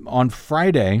 On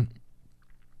Friday,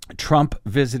 Trump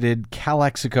visited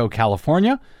Calexico,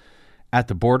 California, at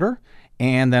the border.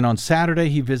 And then on Saturday,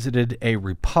 he visited a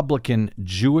Republican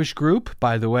Jewish group.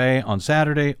 By the way, on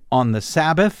Saturday, on the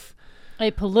Sabbath.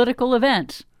 A political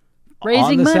event.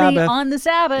 Raising money on the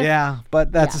Sabbath. Yeah,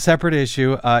 but that's a separate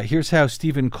issue. Here's how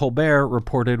Stephen Colbert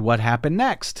reported what happened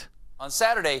next On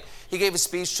Saturday, he gave a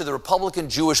speech to the Republican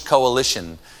Jewish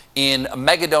Coalition in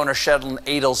megadonor Sheldon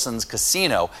Adelson's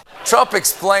casino. Trump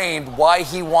explained why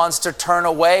he wants to turn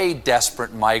away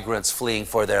desperate migrants fleeing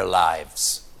for their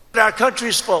lives. Our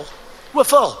country's full. We're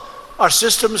full. Our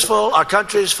system's full. Our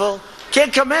country is full.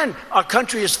 Can't come in. Our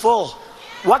country is full.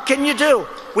 What can you do?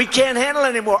 We can't handle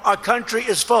anymore. Our country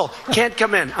is full. Can't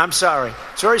come in. I'm sorry.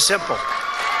 It's very simple.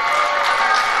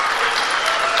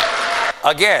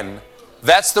 Again,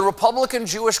 that's the Republican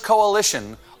Jewish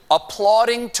Coalition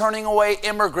applauding turning away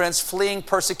immigrants fleeing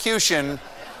persecution.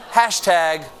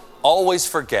 Hashtag always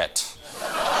forget.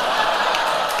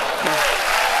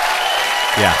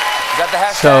 Yeah. Is that the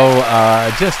hashtag?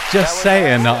 So just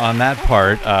saying on that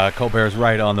part, Colbert's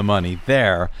right on the money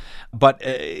there. But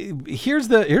here's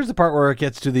the part where it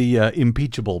gets to the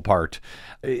impeachable part.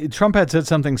 Trump had said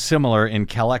something similar in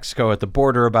Calexico at the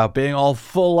border about being all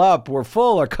full up. We're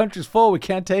full. Our country's full. We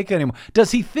can't take it anymore. Does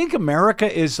he think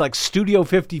America is like Studio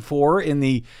 54 in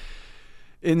the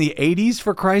 80s,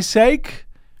 for Christ's sake?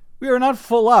 We are not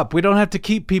full up. We don't have to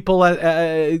keep people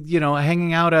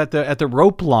hanging out at the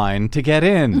rope line to get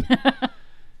in.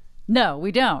 No,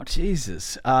 we don't.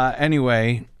 Jesus.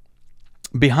 Anyway,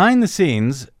 behind the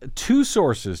scenes, two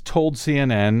sources told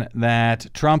CNN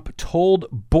that Trump told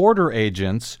border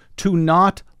agents to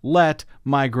not let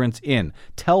migrants in.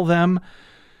 Tell them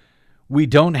we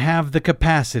don't have the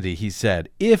capacity, he said.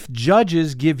 If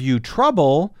judges give you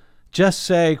trouble, just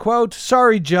say, quote,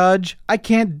 sorry, judge, I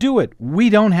can't do it. We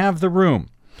don't have the room.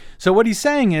 So what he's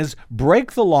saying is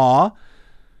break the law.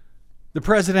 The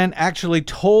president actually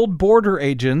told border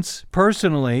agents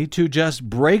personally to just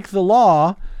break the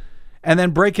law and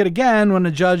then break it again when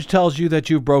a judge tells you that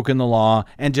you've broken the law,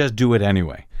 and just do it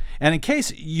anyway. And in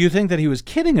case you think that he was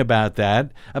kidding about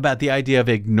that, about the idea of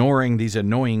ignoring these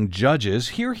annoying judges,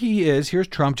 here he is. Here's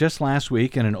Trump just last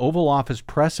week in an Oval Office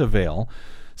press avail,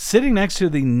 sitting next to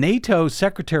the NATO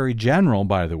Secretary General,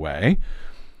 by the way,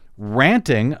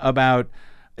 ranting about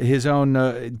his own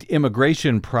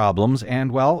immigration problems.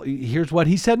 And, well, here's what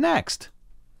he said next.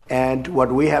 And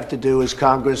what we have to do is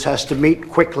Congress has to meet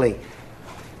quickly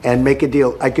and make a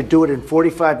deal. I could do it in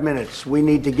 45 minutes. We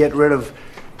need to get rid of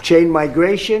chain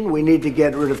migration. We need to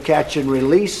get rid of catch and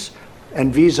release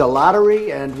and visa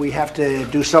lottery. And we have to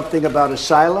do something about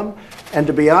asylum. And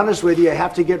to be honest with you, I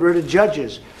have to get rid of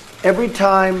judges. Every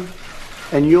time,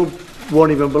 and you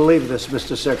won't even believe this,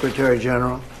 Mr. Secretary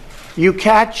General, you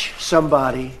catch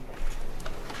somebody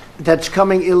that's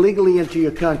coming illegally into your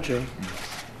country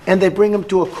and they bring them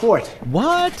to a court.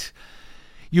 What?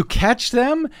 You catch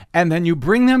them and then you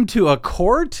bring them to a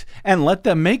court and let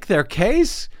them make their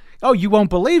case? Oh, you won't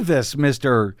believe this,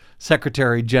 Mr.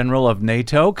 Secretary General of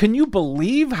NATO. Can you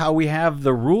believe how we have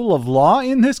the rule of law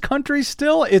in this country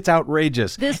still? It's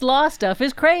outrageous. This law stuff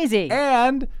is crazy.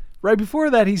 And right before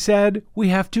that, he said, we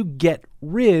have to get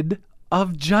rid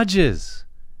of judges.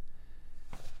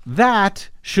 That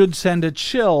should send a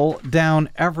chill down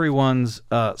everyone's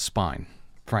spine,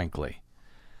 frankly.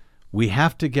 We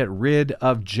have to get rid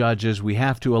of judges. We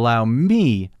have to allow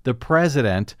me, the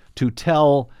president, to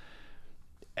tell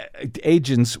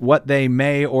agents what they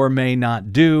may or may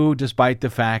not do, despite the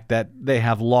fact that they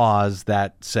have laws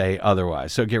that say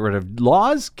otherwise. So get rid of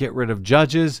laws, get rid of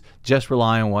judges, just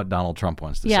rely on what Donald Trump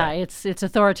wants to say. Yeah, it's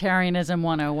authoritarianism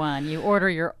 101. You order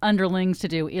your underlings to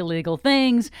do illegal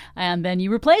things, and then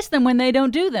you replace them when they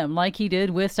don't do them, like he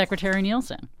did with Secretary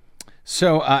Nielsen.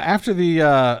 So after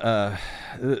the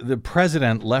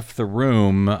president left the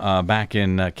room back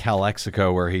in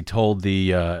Calexico, where he told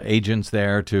the agents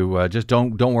there to just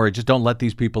don't worry, just don't let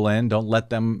these people in, don't let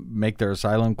them make their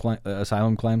asylum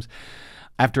claims.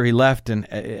 After he left and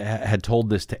had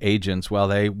told this to agents, well,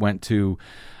 they went to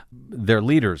their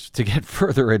leaders to get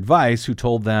further advice, who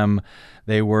told them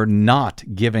they were not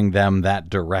giving them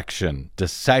that direction,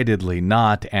 decidedly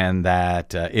not, and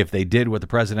that if they did what the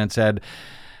president said,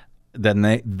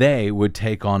 then they would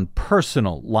take on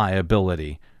personal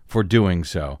liability for doing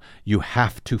so. You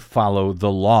have to follow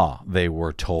the law, they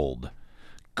were told.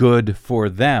 Good for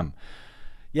them.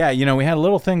 Yeah, we had a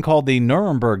little thing called the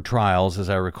Nuremberg trials, as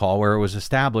I recall, where it was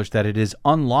established that it is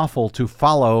unlawful to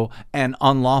follow an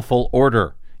unlawful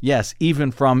order. Yes, even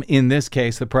from, in this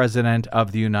case, the President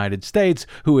of the United States,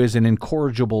 who is an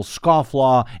incorrigible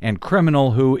scofflaw and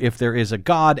criminal who, if there is a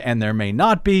God, and there may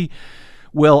not be,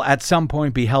 will at some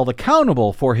point be held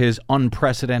accountable for his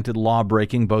unprecedented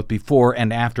law-breaking both before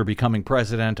and after becoming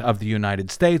president of the United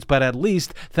States. But at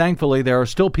least, thankfully, there are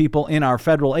still people in our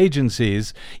federal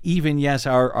agencies, even, yes,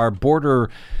 our border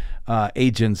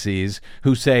agencies,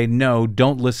 who say, no,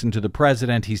 don't listen to the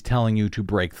president. He's telling you to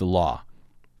break the law.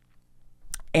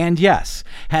 And yes,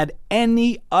 had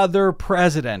any other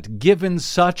president given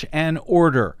such an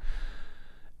order,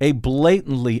 a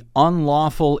blatantly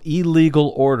unlawful, illegal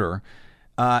order,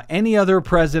 any other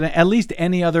president, at least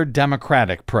any other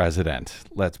Democratic president,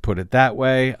 let's put it that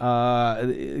way,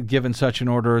 given such an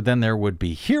order, then there would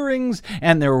be hearings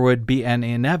and there would be an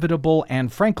inevitable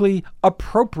and frankly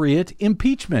appropriate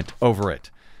impeachment over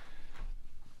it.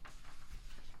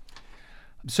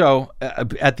 So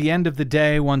at the end of the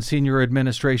day, one senior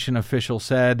administration official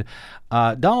said,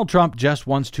 Donald Trump just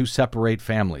wants to separate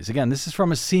families. Again, this is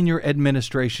from a senior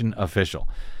administration official.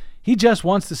 He just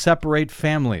wants to separate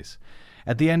families.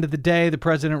 At the end of the day, the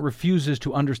president refuses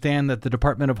to understand that the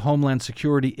Department of Homeland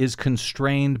Security is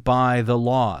constrained by the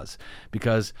laws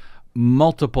because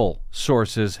multiple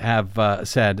sources have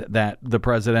said that the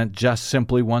president just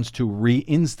simply wants to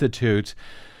reinstitute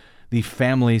the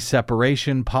family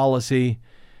separation policy.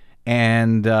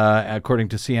 And according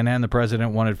to CNN, the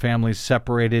president wanted families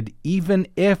separated even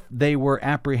if they were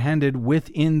apprehended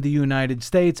within the United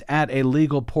States at a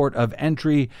legal port of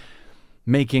entry,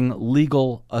 making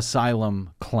legal asylum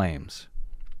claims.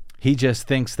 He just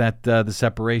thinks that the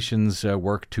separations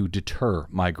work to deter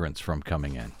migrants from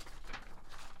coming in.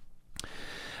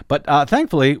 But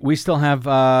thankfully, we still have,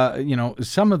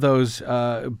 some of those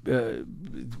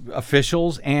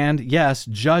officials and, yes,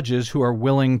 judges who are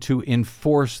willing to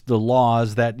enforce the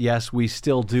laws that, yes, we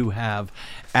still do have,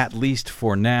 at least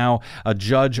for now. A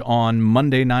judge on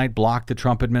Monday night blocked the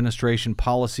Trump administration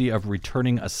policy of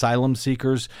returning asylum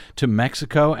seekers to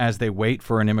Mexico as they wait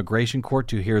for an immigration court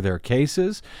to hear their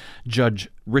cases. Judge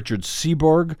Richard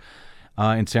Seaborg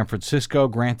in San Francisco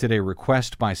granted a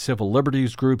request by civil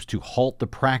liberties groups to halt the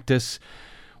practice.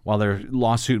 While their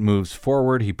lawsuit moves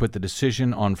forward, he put the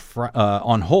decision on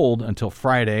hold until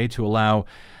Friday to allow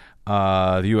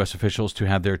the U.S. officials to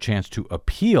have their chance to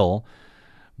appeal.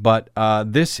 But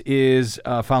this is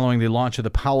following the launch of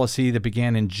the policy that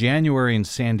began in January in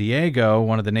San Diego,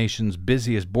 one of the nation's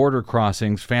busiest border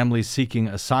crossings. Families seeking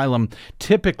asylum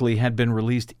typically had been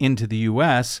released into the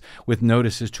U.S. with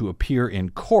notices to appear in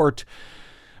court.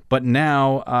 But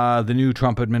now the new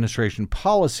Trump administration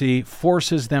policy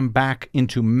forces them back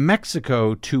into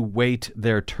Mexico to wait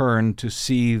their turn to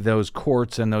see those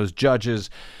courts and those judges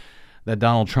that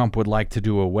Donald Trump would like to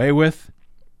do away with.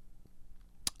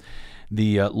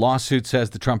 The lawsuit says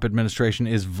the Trump administration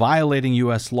is violating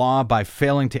U.S. law by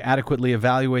failing to adequately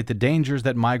evaluate the dangers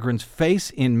that migrants face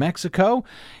in Mexico,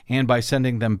 and by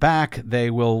sending them back, they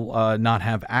will not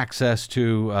have access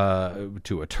to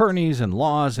attorneys and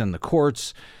laws and the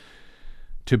courts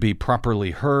to be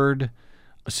properly heard.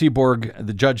 Judge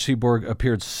Seaborg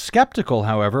appeared skeptical,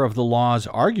 however, of the law's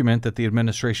argument that the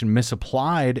administration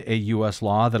misapplied a U.S.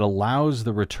 law that allows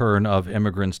the return of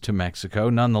immigrants to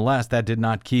Mexico. Nonetheless, that did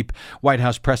not keep White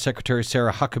House Press Secretary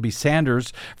Sarah Huckabee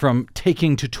Sanders from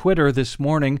taking to Twitter this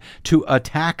morning to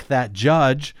attack that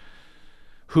judge,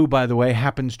 who, by the way,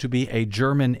 happens to be a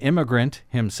German immigrant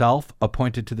himself,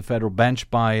 appointed to the federal bench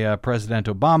by President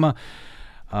Obama.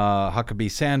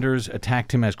 Huckabee Sanders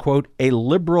attacked him as, quote, a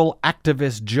liberal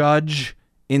activist judge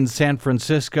in San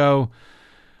Francisco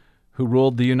who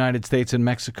ruled the United States and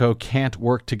Mexico can't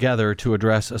work together to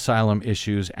address asylum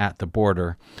issues at the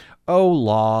border. Oh,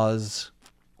 laws,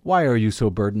 why are you so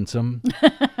burdensome?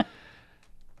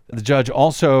 The judge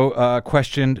also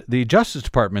questioned the Justice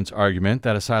Department's argument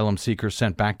that asylum seekers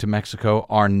sent back to Mexico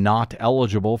are not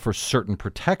eligible for certain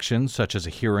protections, such as a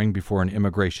hearing before an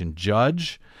immigration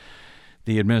judge.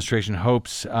 The administration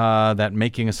hopes that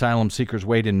making asylum seekers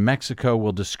wait in Mexico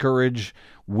will discourage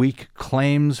weak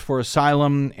claims for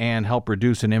asylum and help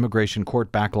reduce an immigration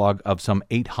court backlog of some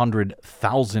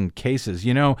 800,000 cases.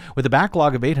 You know, with a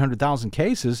backlog of 800,000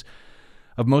 cases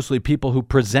of mostly people who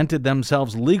presented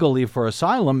themselves legally for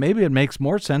asylum, maybe it makes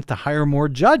more sense to hire more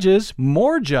judges,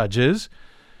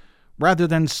 rather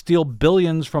than steal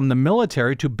billions from the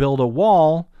military to build a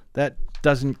wall that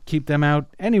doesn't keep them out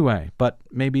anyway. But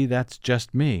maybe that's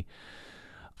just me.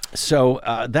 So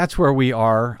that's where we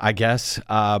are, I guess.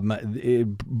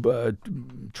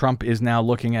 Trump is now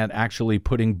looking at actually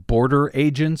putting border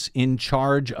agents in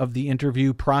charge of the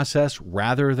interview process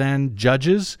rather than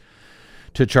judges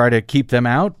to try to keep them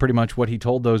out. Pretty much what he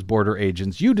told those border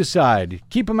agents. You decide.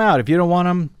 Keep them out. If you don't want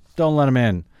them, don't let them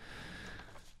in.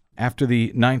 After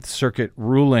the Ninth Circuit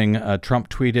ruling, Trump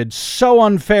tweeted, "So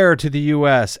unfair to the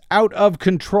U.S., out of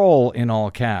control," in all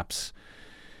caps.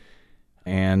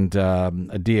 And a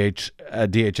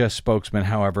DHS spokesman,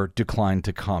 however, declined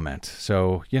to comment.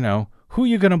 So, you know, who are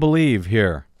you going to believe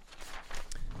here?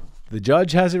 The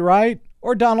judge has it right,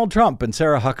 or Donald Trump and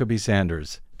Sarah Huckabee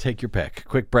Sanders? Take your pick.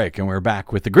 Quick break, and we're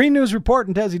back with the Green News Report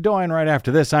and Desi Doyen right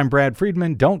after this. I'm Brad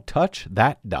Friedman. Don't touch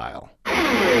that dial.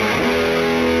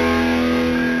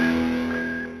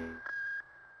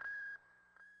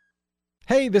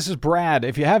 Hey, this is Brad.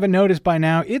 If you haven't noticed by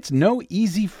now, it's no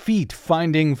easy feat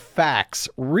finding facts,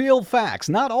 real facts,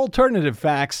 not alternative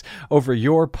facts, over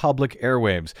your public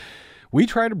airwaves. We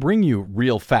try to bring you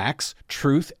real facts,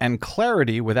 truth, and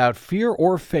clarity without fear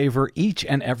or favor each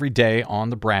and every day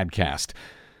on the BradCast.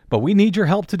 But we need your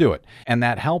help to do it, and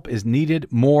that help is needed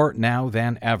more now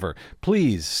than ever.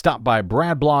 Please stop by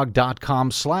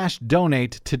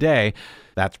bradblog.com/donate today.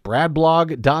 That's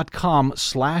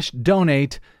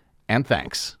bradblog.com/donate. And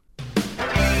thanks.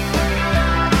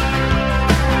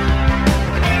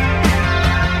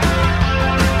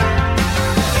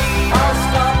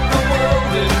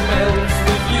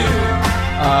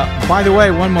 By the way,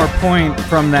 one more point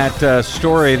from that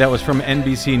story that was from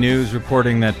NBC News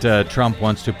reporting that Trump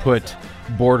wants to put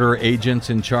border agents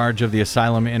in charge of the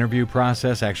asylum interview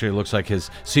process. Actually, it looks like his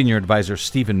senior advisor,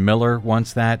 Stephen Miller,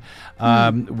 wants that.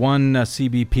 One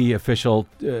CBP official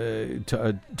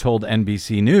told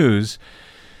NBC News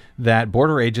that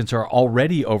border agents are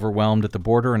already overwhelmed at the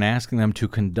border, and asking them to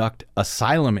conduct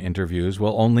asylum interviews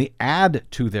will only add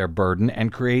to their burden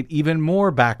and create even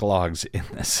more backlogs in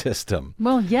the system.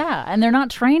 Well, yeah, and they're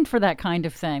not trained for that kind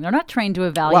of thing. They're not trained to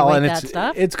evaluate that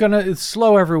stuff. It's going to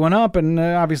slow everyone up, and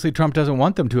obviously Trump doesn't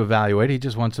want them to evaluate. He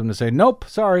just wants them to say, nope,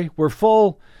 sorry, we're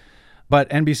full. But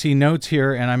NBC notes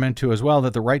here, and I meant to as well,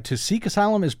 that the right to seek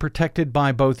asylum is protected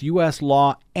by both U.S.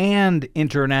 law and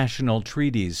international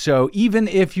treaties. So even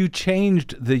if you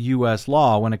changed the U.S.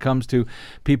 law when it comes to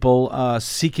people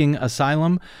seeking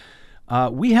asylum,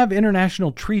 we have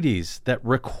international treaties that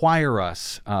require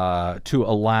us to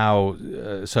allow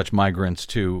such migrants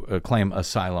to claim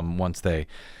asylum once they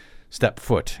step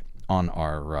foot on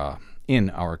our in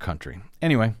our country.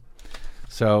 Anyway.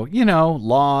 So,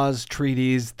 laws,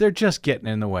 treaties, they're just getting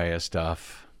in the way of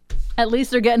stuff. At least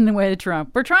they're getting in the way of Trump.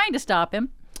 We're trying to stop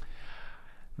him.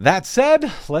 That said,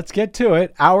 let's get to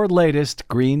it. Our latest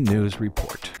Green News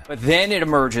Report. But then it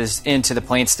emerges into the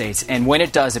Plain States, and when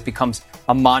it does, it becomes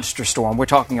a monster storm. We're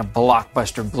talking a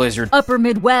blockbuster blizzard. Upper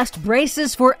Midwest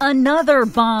braces for another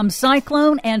bomb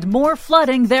cyclone and more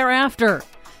flooding thereafter.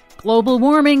 Global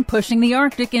warming pushing the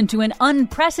Arctic into an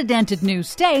unprecedented new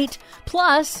state.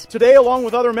 Plus, today, along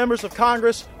with other members of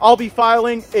Congress, I'll be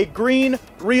filing a Green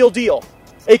Real Deal,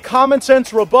 a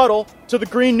common-sense rebuttal to the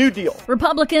Green New Deal.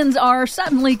 Republicans are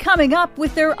suddenly coming up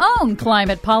with their own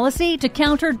climate policy to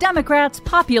counter Democrats'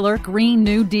 popular Green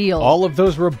New Deal. All of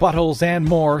those rebuttals and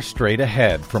more straight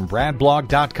ahead. From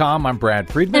BradBlog.com, I'm Brad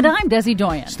Friedman. And I'm Desi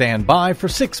Doyen. Stand by for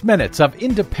 6 minutes of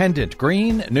independent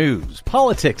green news,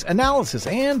 politics, analysis,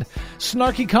 and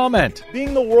snarky comment.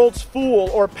 Being the world's fool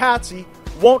or patsy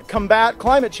won't combat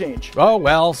climate change. Oh,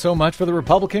 well, so much for the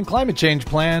Republican climate change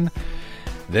plan.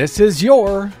 This is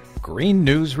your Green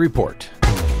News Report.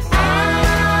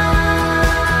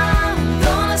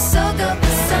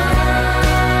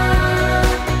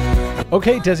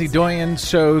 Okay, Desi Doyen,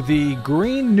 so the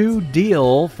Green New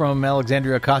Deal from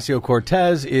Alexandria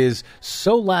Ocasio-Cortez is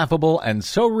so laughable and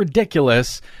so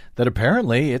ridiculous that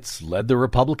apparently it's led the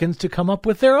Republicans to come up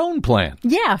with their own plan.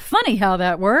 Yeah, funny how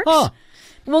that works. Huh.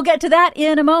 We'll get to that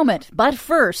in a moment. But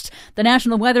first, the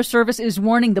National Weather Service is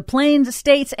warning the Plains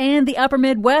states and the upper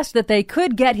Midwest that they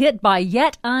could get hit by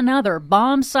yet another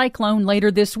bomb cyclone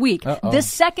later this week. The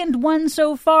second one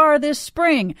so far this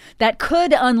spring that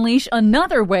could unleash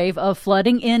another wave of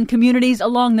flooding in communities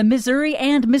along the Missouri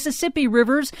and Mississippi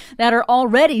rivers that are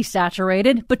already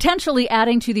saturated, potentially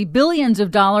adding to the billions of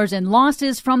dollars in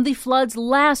losses from the floods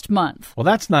last month. Well,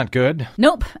 that's not good.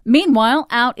 Nope. Meanwhile,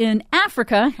 out in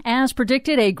Africa, as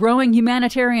predicted, a growing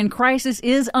humanitarian crisis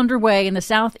is underway in the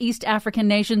Southeast African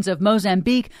nations of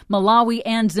Mozambique, Malawi,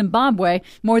 and Zimbabwe,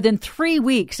 more than 3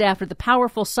 weeks after the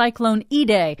powerful cyclone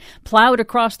Idai plowed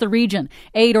across the region.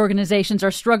 Aid organizations are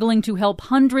struggling to help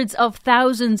hundreds of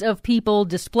thousands of people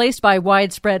displaced by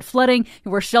widespread flooding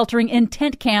who are sheltering in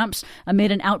tent camps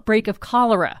amid an outbreak of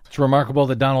cholera. It's remarkable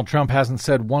that Donald Trump hasn't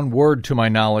said one word to my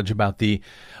knowledge about the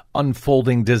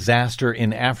unfolding disaster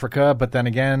in Africa, but then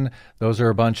again, those are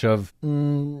a bunch of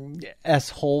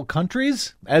S-hole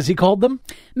countries, as he called them.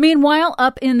 Meanwhile,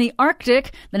 up in the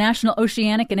Arctic, the National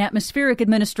Oceanic and Atmospheric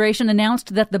Administration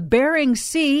announced that the Bering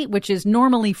Sea, which is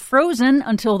normally frozen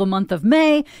until the month of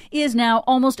May, is now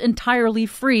almost entirely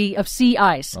free of sea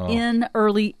ice in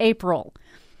early April.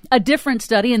 A different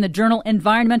study in the journal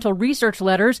Environmental Research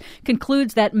Letters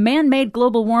concludes that man-made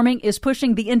global warming is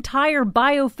pushing the entire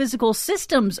biophysical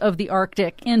systems of the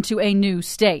Arctic into a new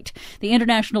state. The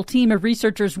international team of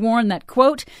researchers warn that,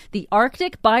 quote, the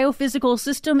Arctic biophysical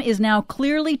system is now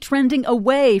clearly trending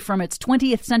away from its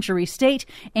 20th century state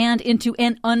and into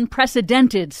an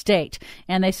unprecedented state.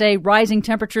 And they say rising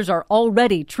temperatures are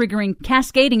already triggering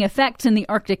cascading effects in the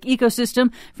Arctic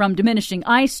ecosystem, from diminishing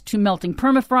ice to melting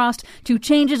permafrost to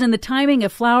changes in the timing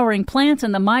of flowering plants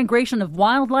and the migration of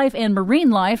wildlife and marine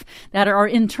life that are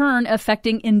in turn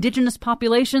affecting indigenous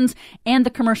populations and the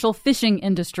commercial fishing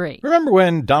industry. Remember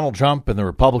when Donald Trump and the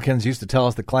Republicans used to tell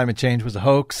us that climate change was a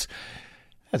hoax?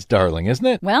 That's darling, isn't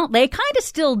it? Well, they kind of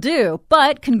still do,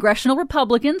 but congressional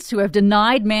Republicans who have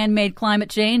denied man-made climate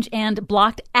change and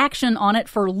blocked action on it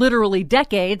for literally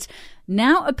decades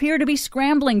now appear to be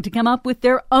scrambling to come up with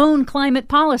their own climate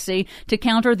policy to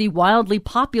counter the wildly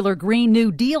popular Green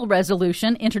New Deal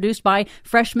resolution introduced by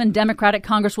freshman Democratic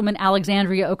Congresswoman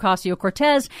Alexandria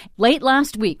Ocasio-Cortez. Late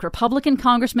last week, Republican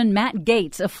Congressman Matt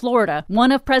Gaetz of Florida,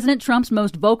 one of President Trump's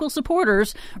most vocal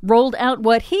supporters, rolled out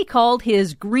what he called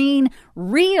his Green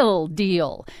Real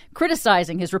Deal,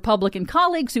 criticizing his Republican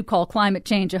colleagues who call climate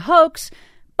change a hoax.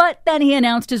 But then he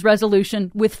announced his resolution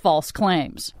with false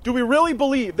claims. Do we really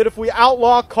believe that if we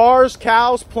outlaw cars,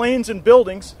 cows, planes, and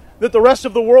buildings, that the rest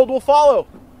of the world will follow?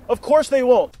 Of course they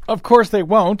won't. Of course they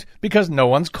won't, because no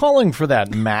one's calling for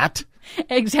that, Matt.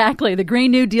 Exactly. The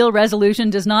Green New Deal resolution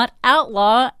does not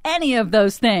outlaw any of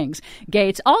those things.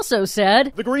 Gaetz also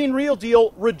said, the Green Real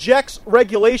Deal rejects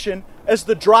regulation as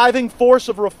the driving force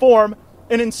of reform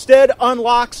and instead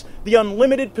unlocks the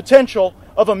unlimited potential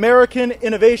of American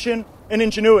innovation and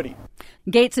ingenuity.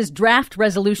 Gaetz's draft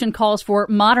resolution calls for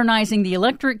modernizing the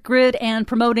electric grid and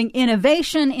promoting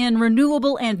innovation in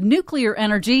renewable and nuclear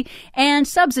energy and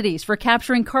subsidies for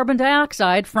capturing carbon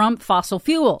dioxide from fossil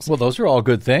fuels. Well, those are all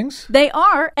good things. They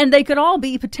are, and they could all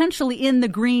be potentially in the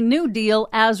Green New Deal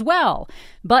as well.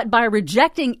 But by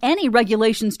rejecting any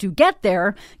regulations to get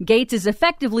there, Gaetz is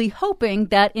effectively hoping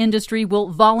that industry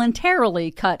will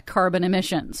voluntarily cut carbon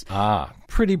emissions.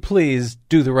 Pretty please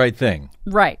do the right thing.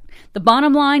 Right. The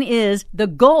bottom line is the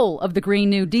goal of the Green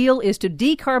New Deal is to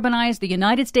decarbonize the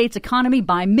United States economy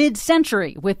by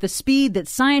mid-century with the speed that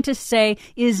scientists say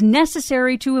is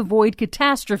necessary to avoid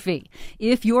catastrophe.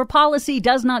 If your policy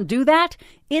does not do that,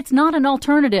 it's not an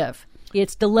alternative.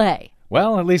 It's delay.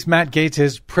 Well, at least Matt Gaetz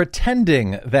is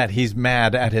pretending that he's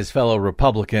mad at his fellow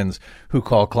Republicans who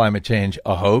call climate change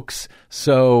a hoax.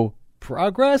 So,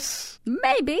 progress?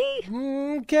 Maybe.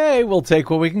 Okay, we'll take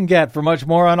what we can get. For much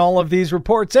more on all of these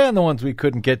reports and the ones we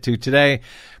couldn't get to today,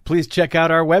 please check out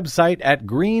our website at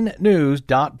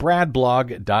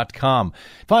greennews.bradblog.com.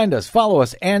 Find us, follow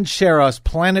us, and share us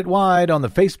planet-wide on the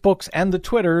Facebooks and the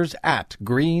Twitters at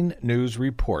Green News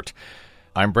Report.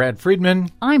 I'm Brad Friedman.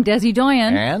 I'm Desi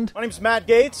Doyen. And? My name's Matt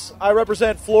Gaetz. I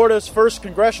represent Florida's 1st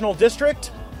Congressional District,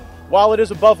 while it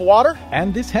is above water.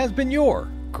 And this has been your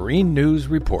Green News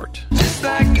Report. Just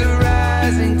like a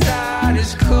rising tide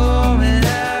is coming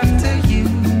after you.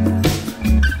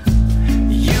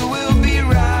 You will be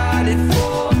righted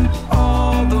for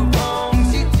all the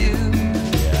wrongs you do.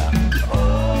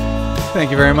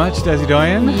 Thank you very much, Desi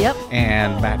Doyen. Yep.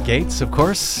 And Matt Gaetz, of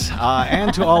course.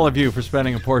 And to all of you for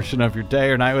spending a portion of your day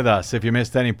or night with us. If you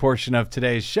missed any portion of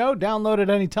today's show, download it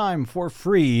anytime for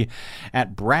free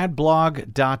at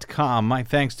bradblog.com. My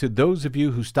thanks to those of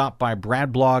you who stopped by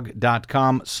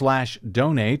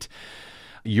bradblog.com/donate.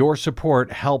 Your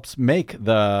support helps make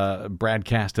the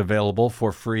BradCast available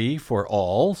for free for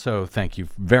all, so thank you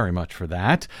very much for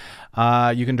that.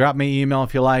 You can drop me an email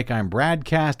if you like. I'm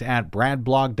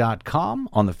bradcast@bradblog.com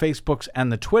on the Facebooks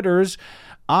and the Twitters.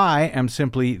 I am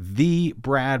simply the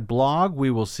Brad Blog. We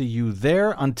will see you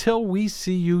there until we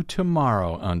see you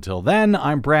tomorrow. Until then,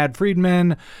 I'm Brad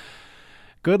Friedman.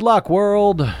 Good luck,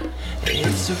 world.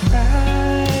 It's a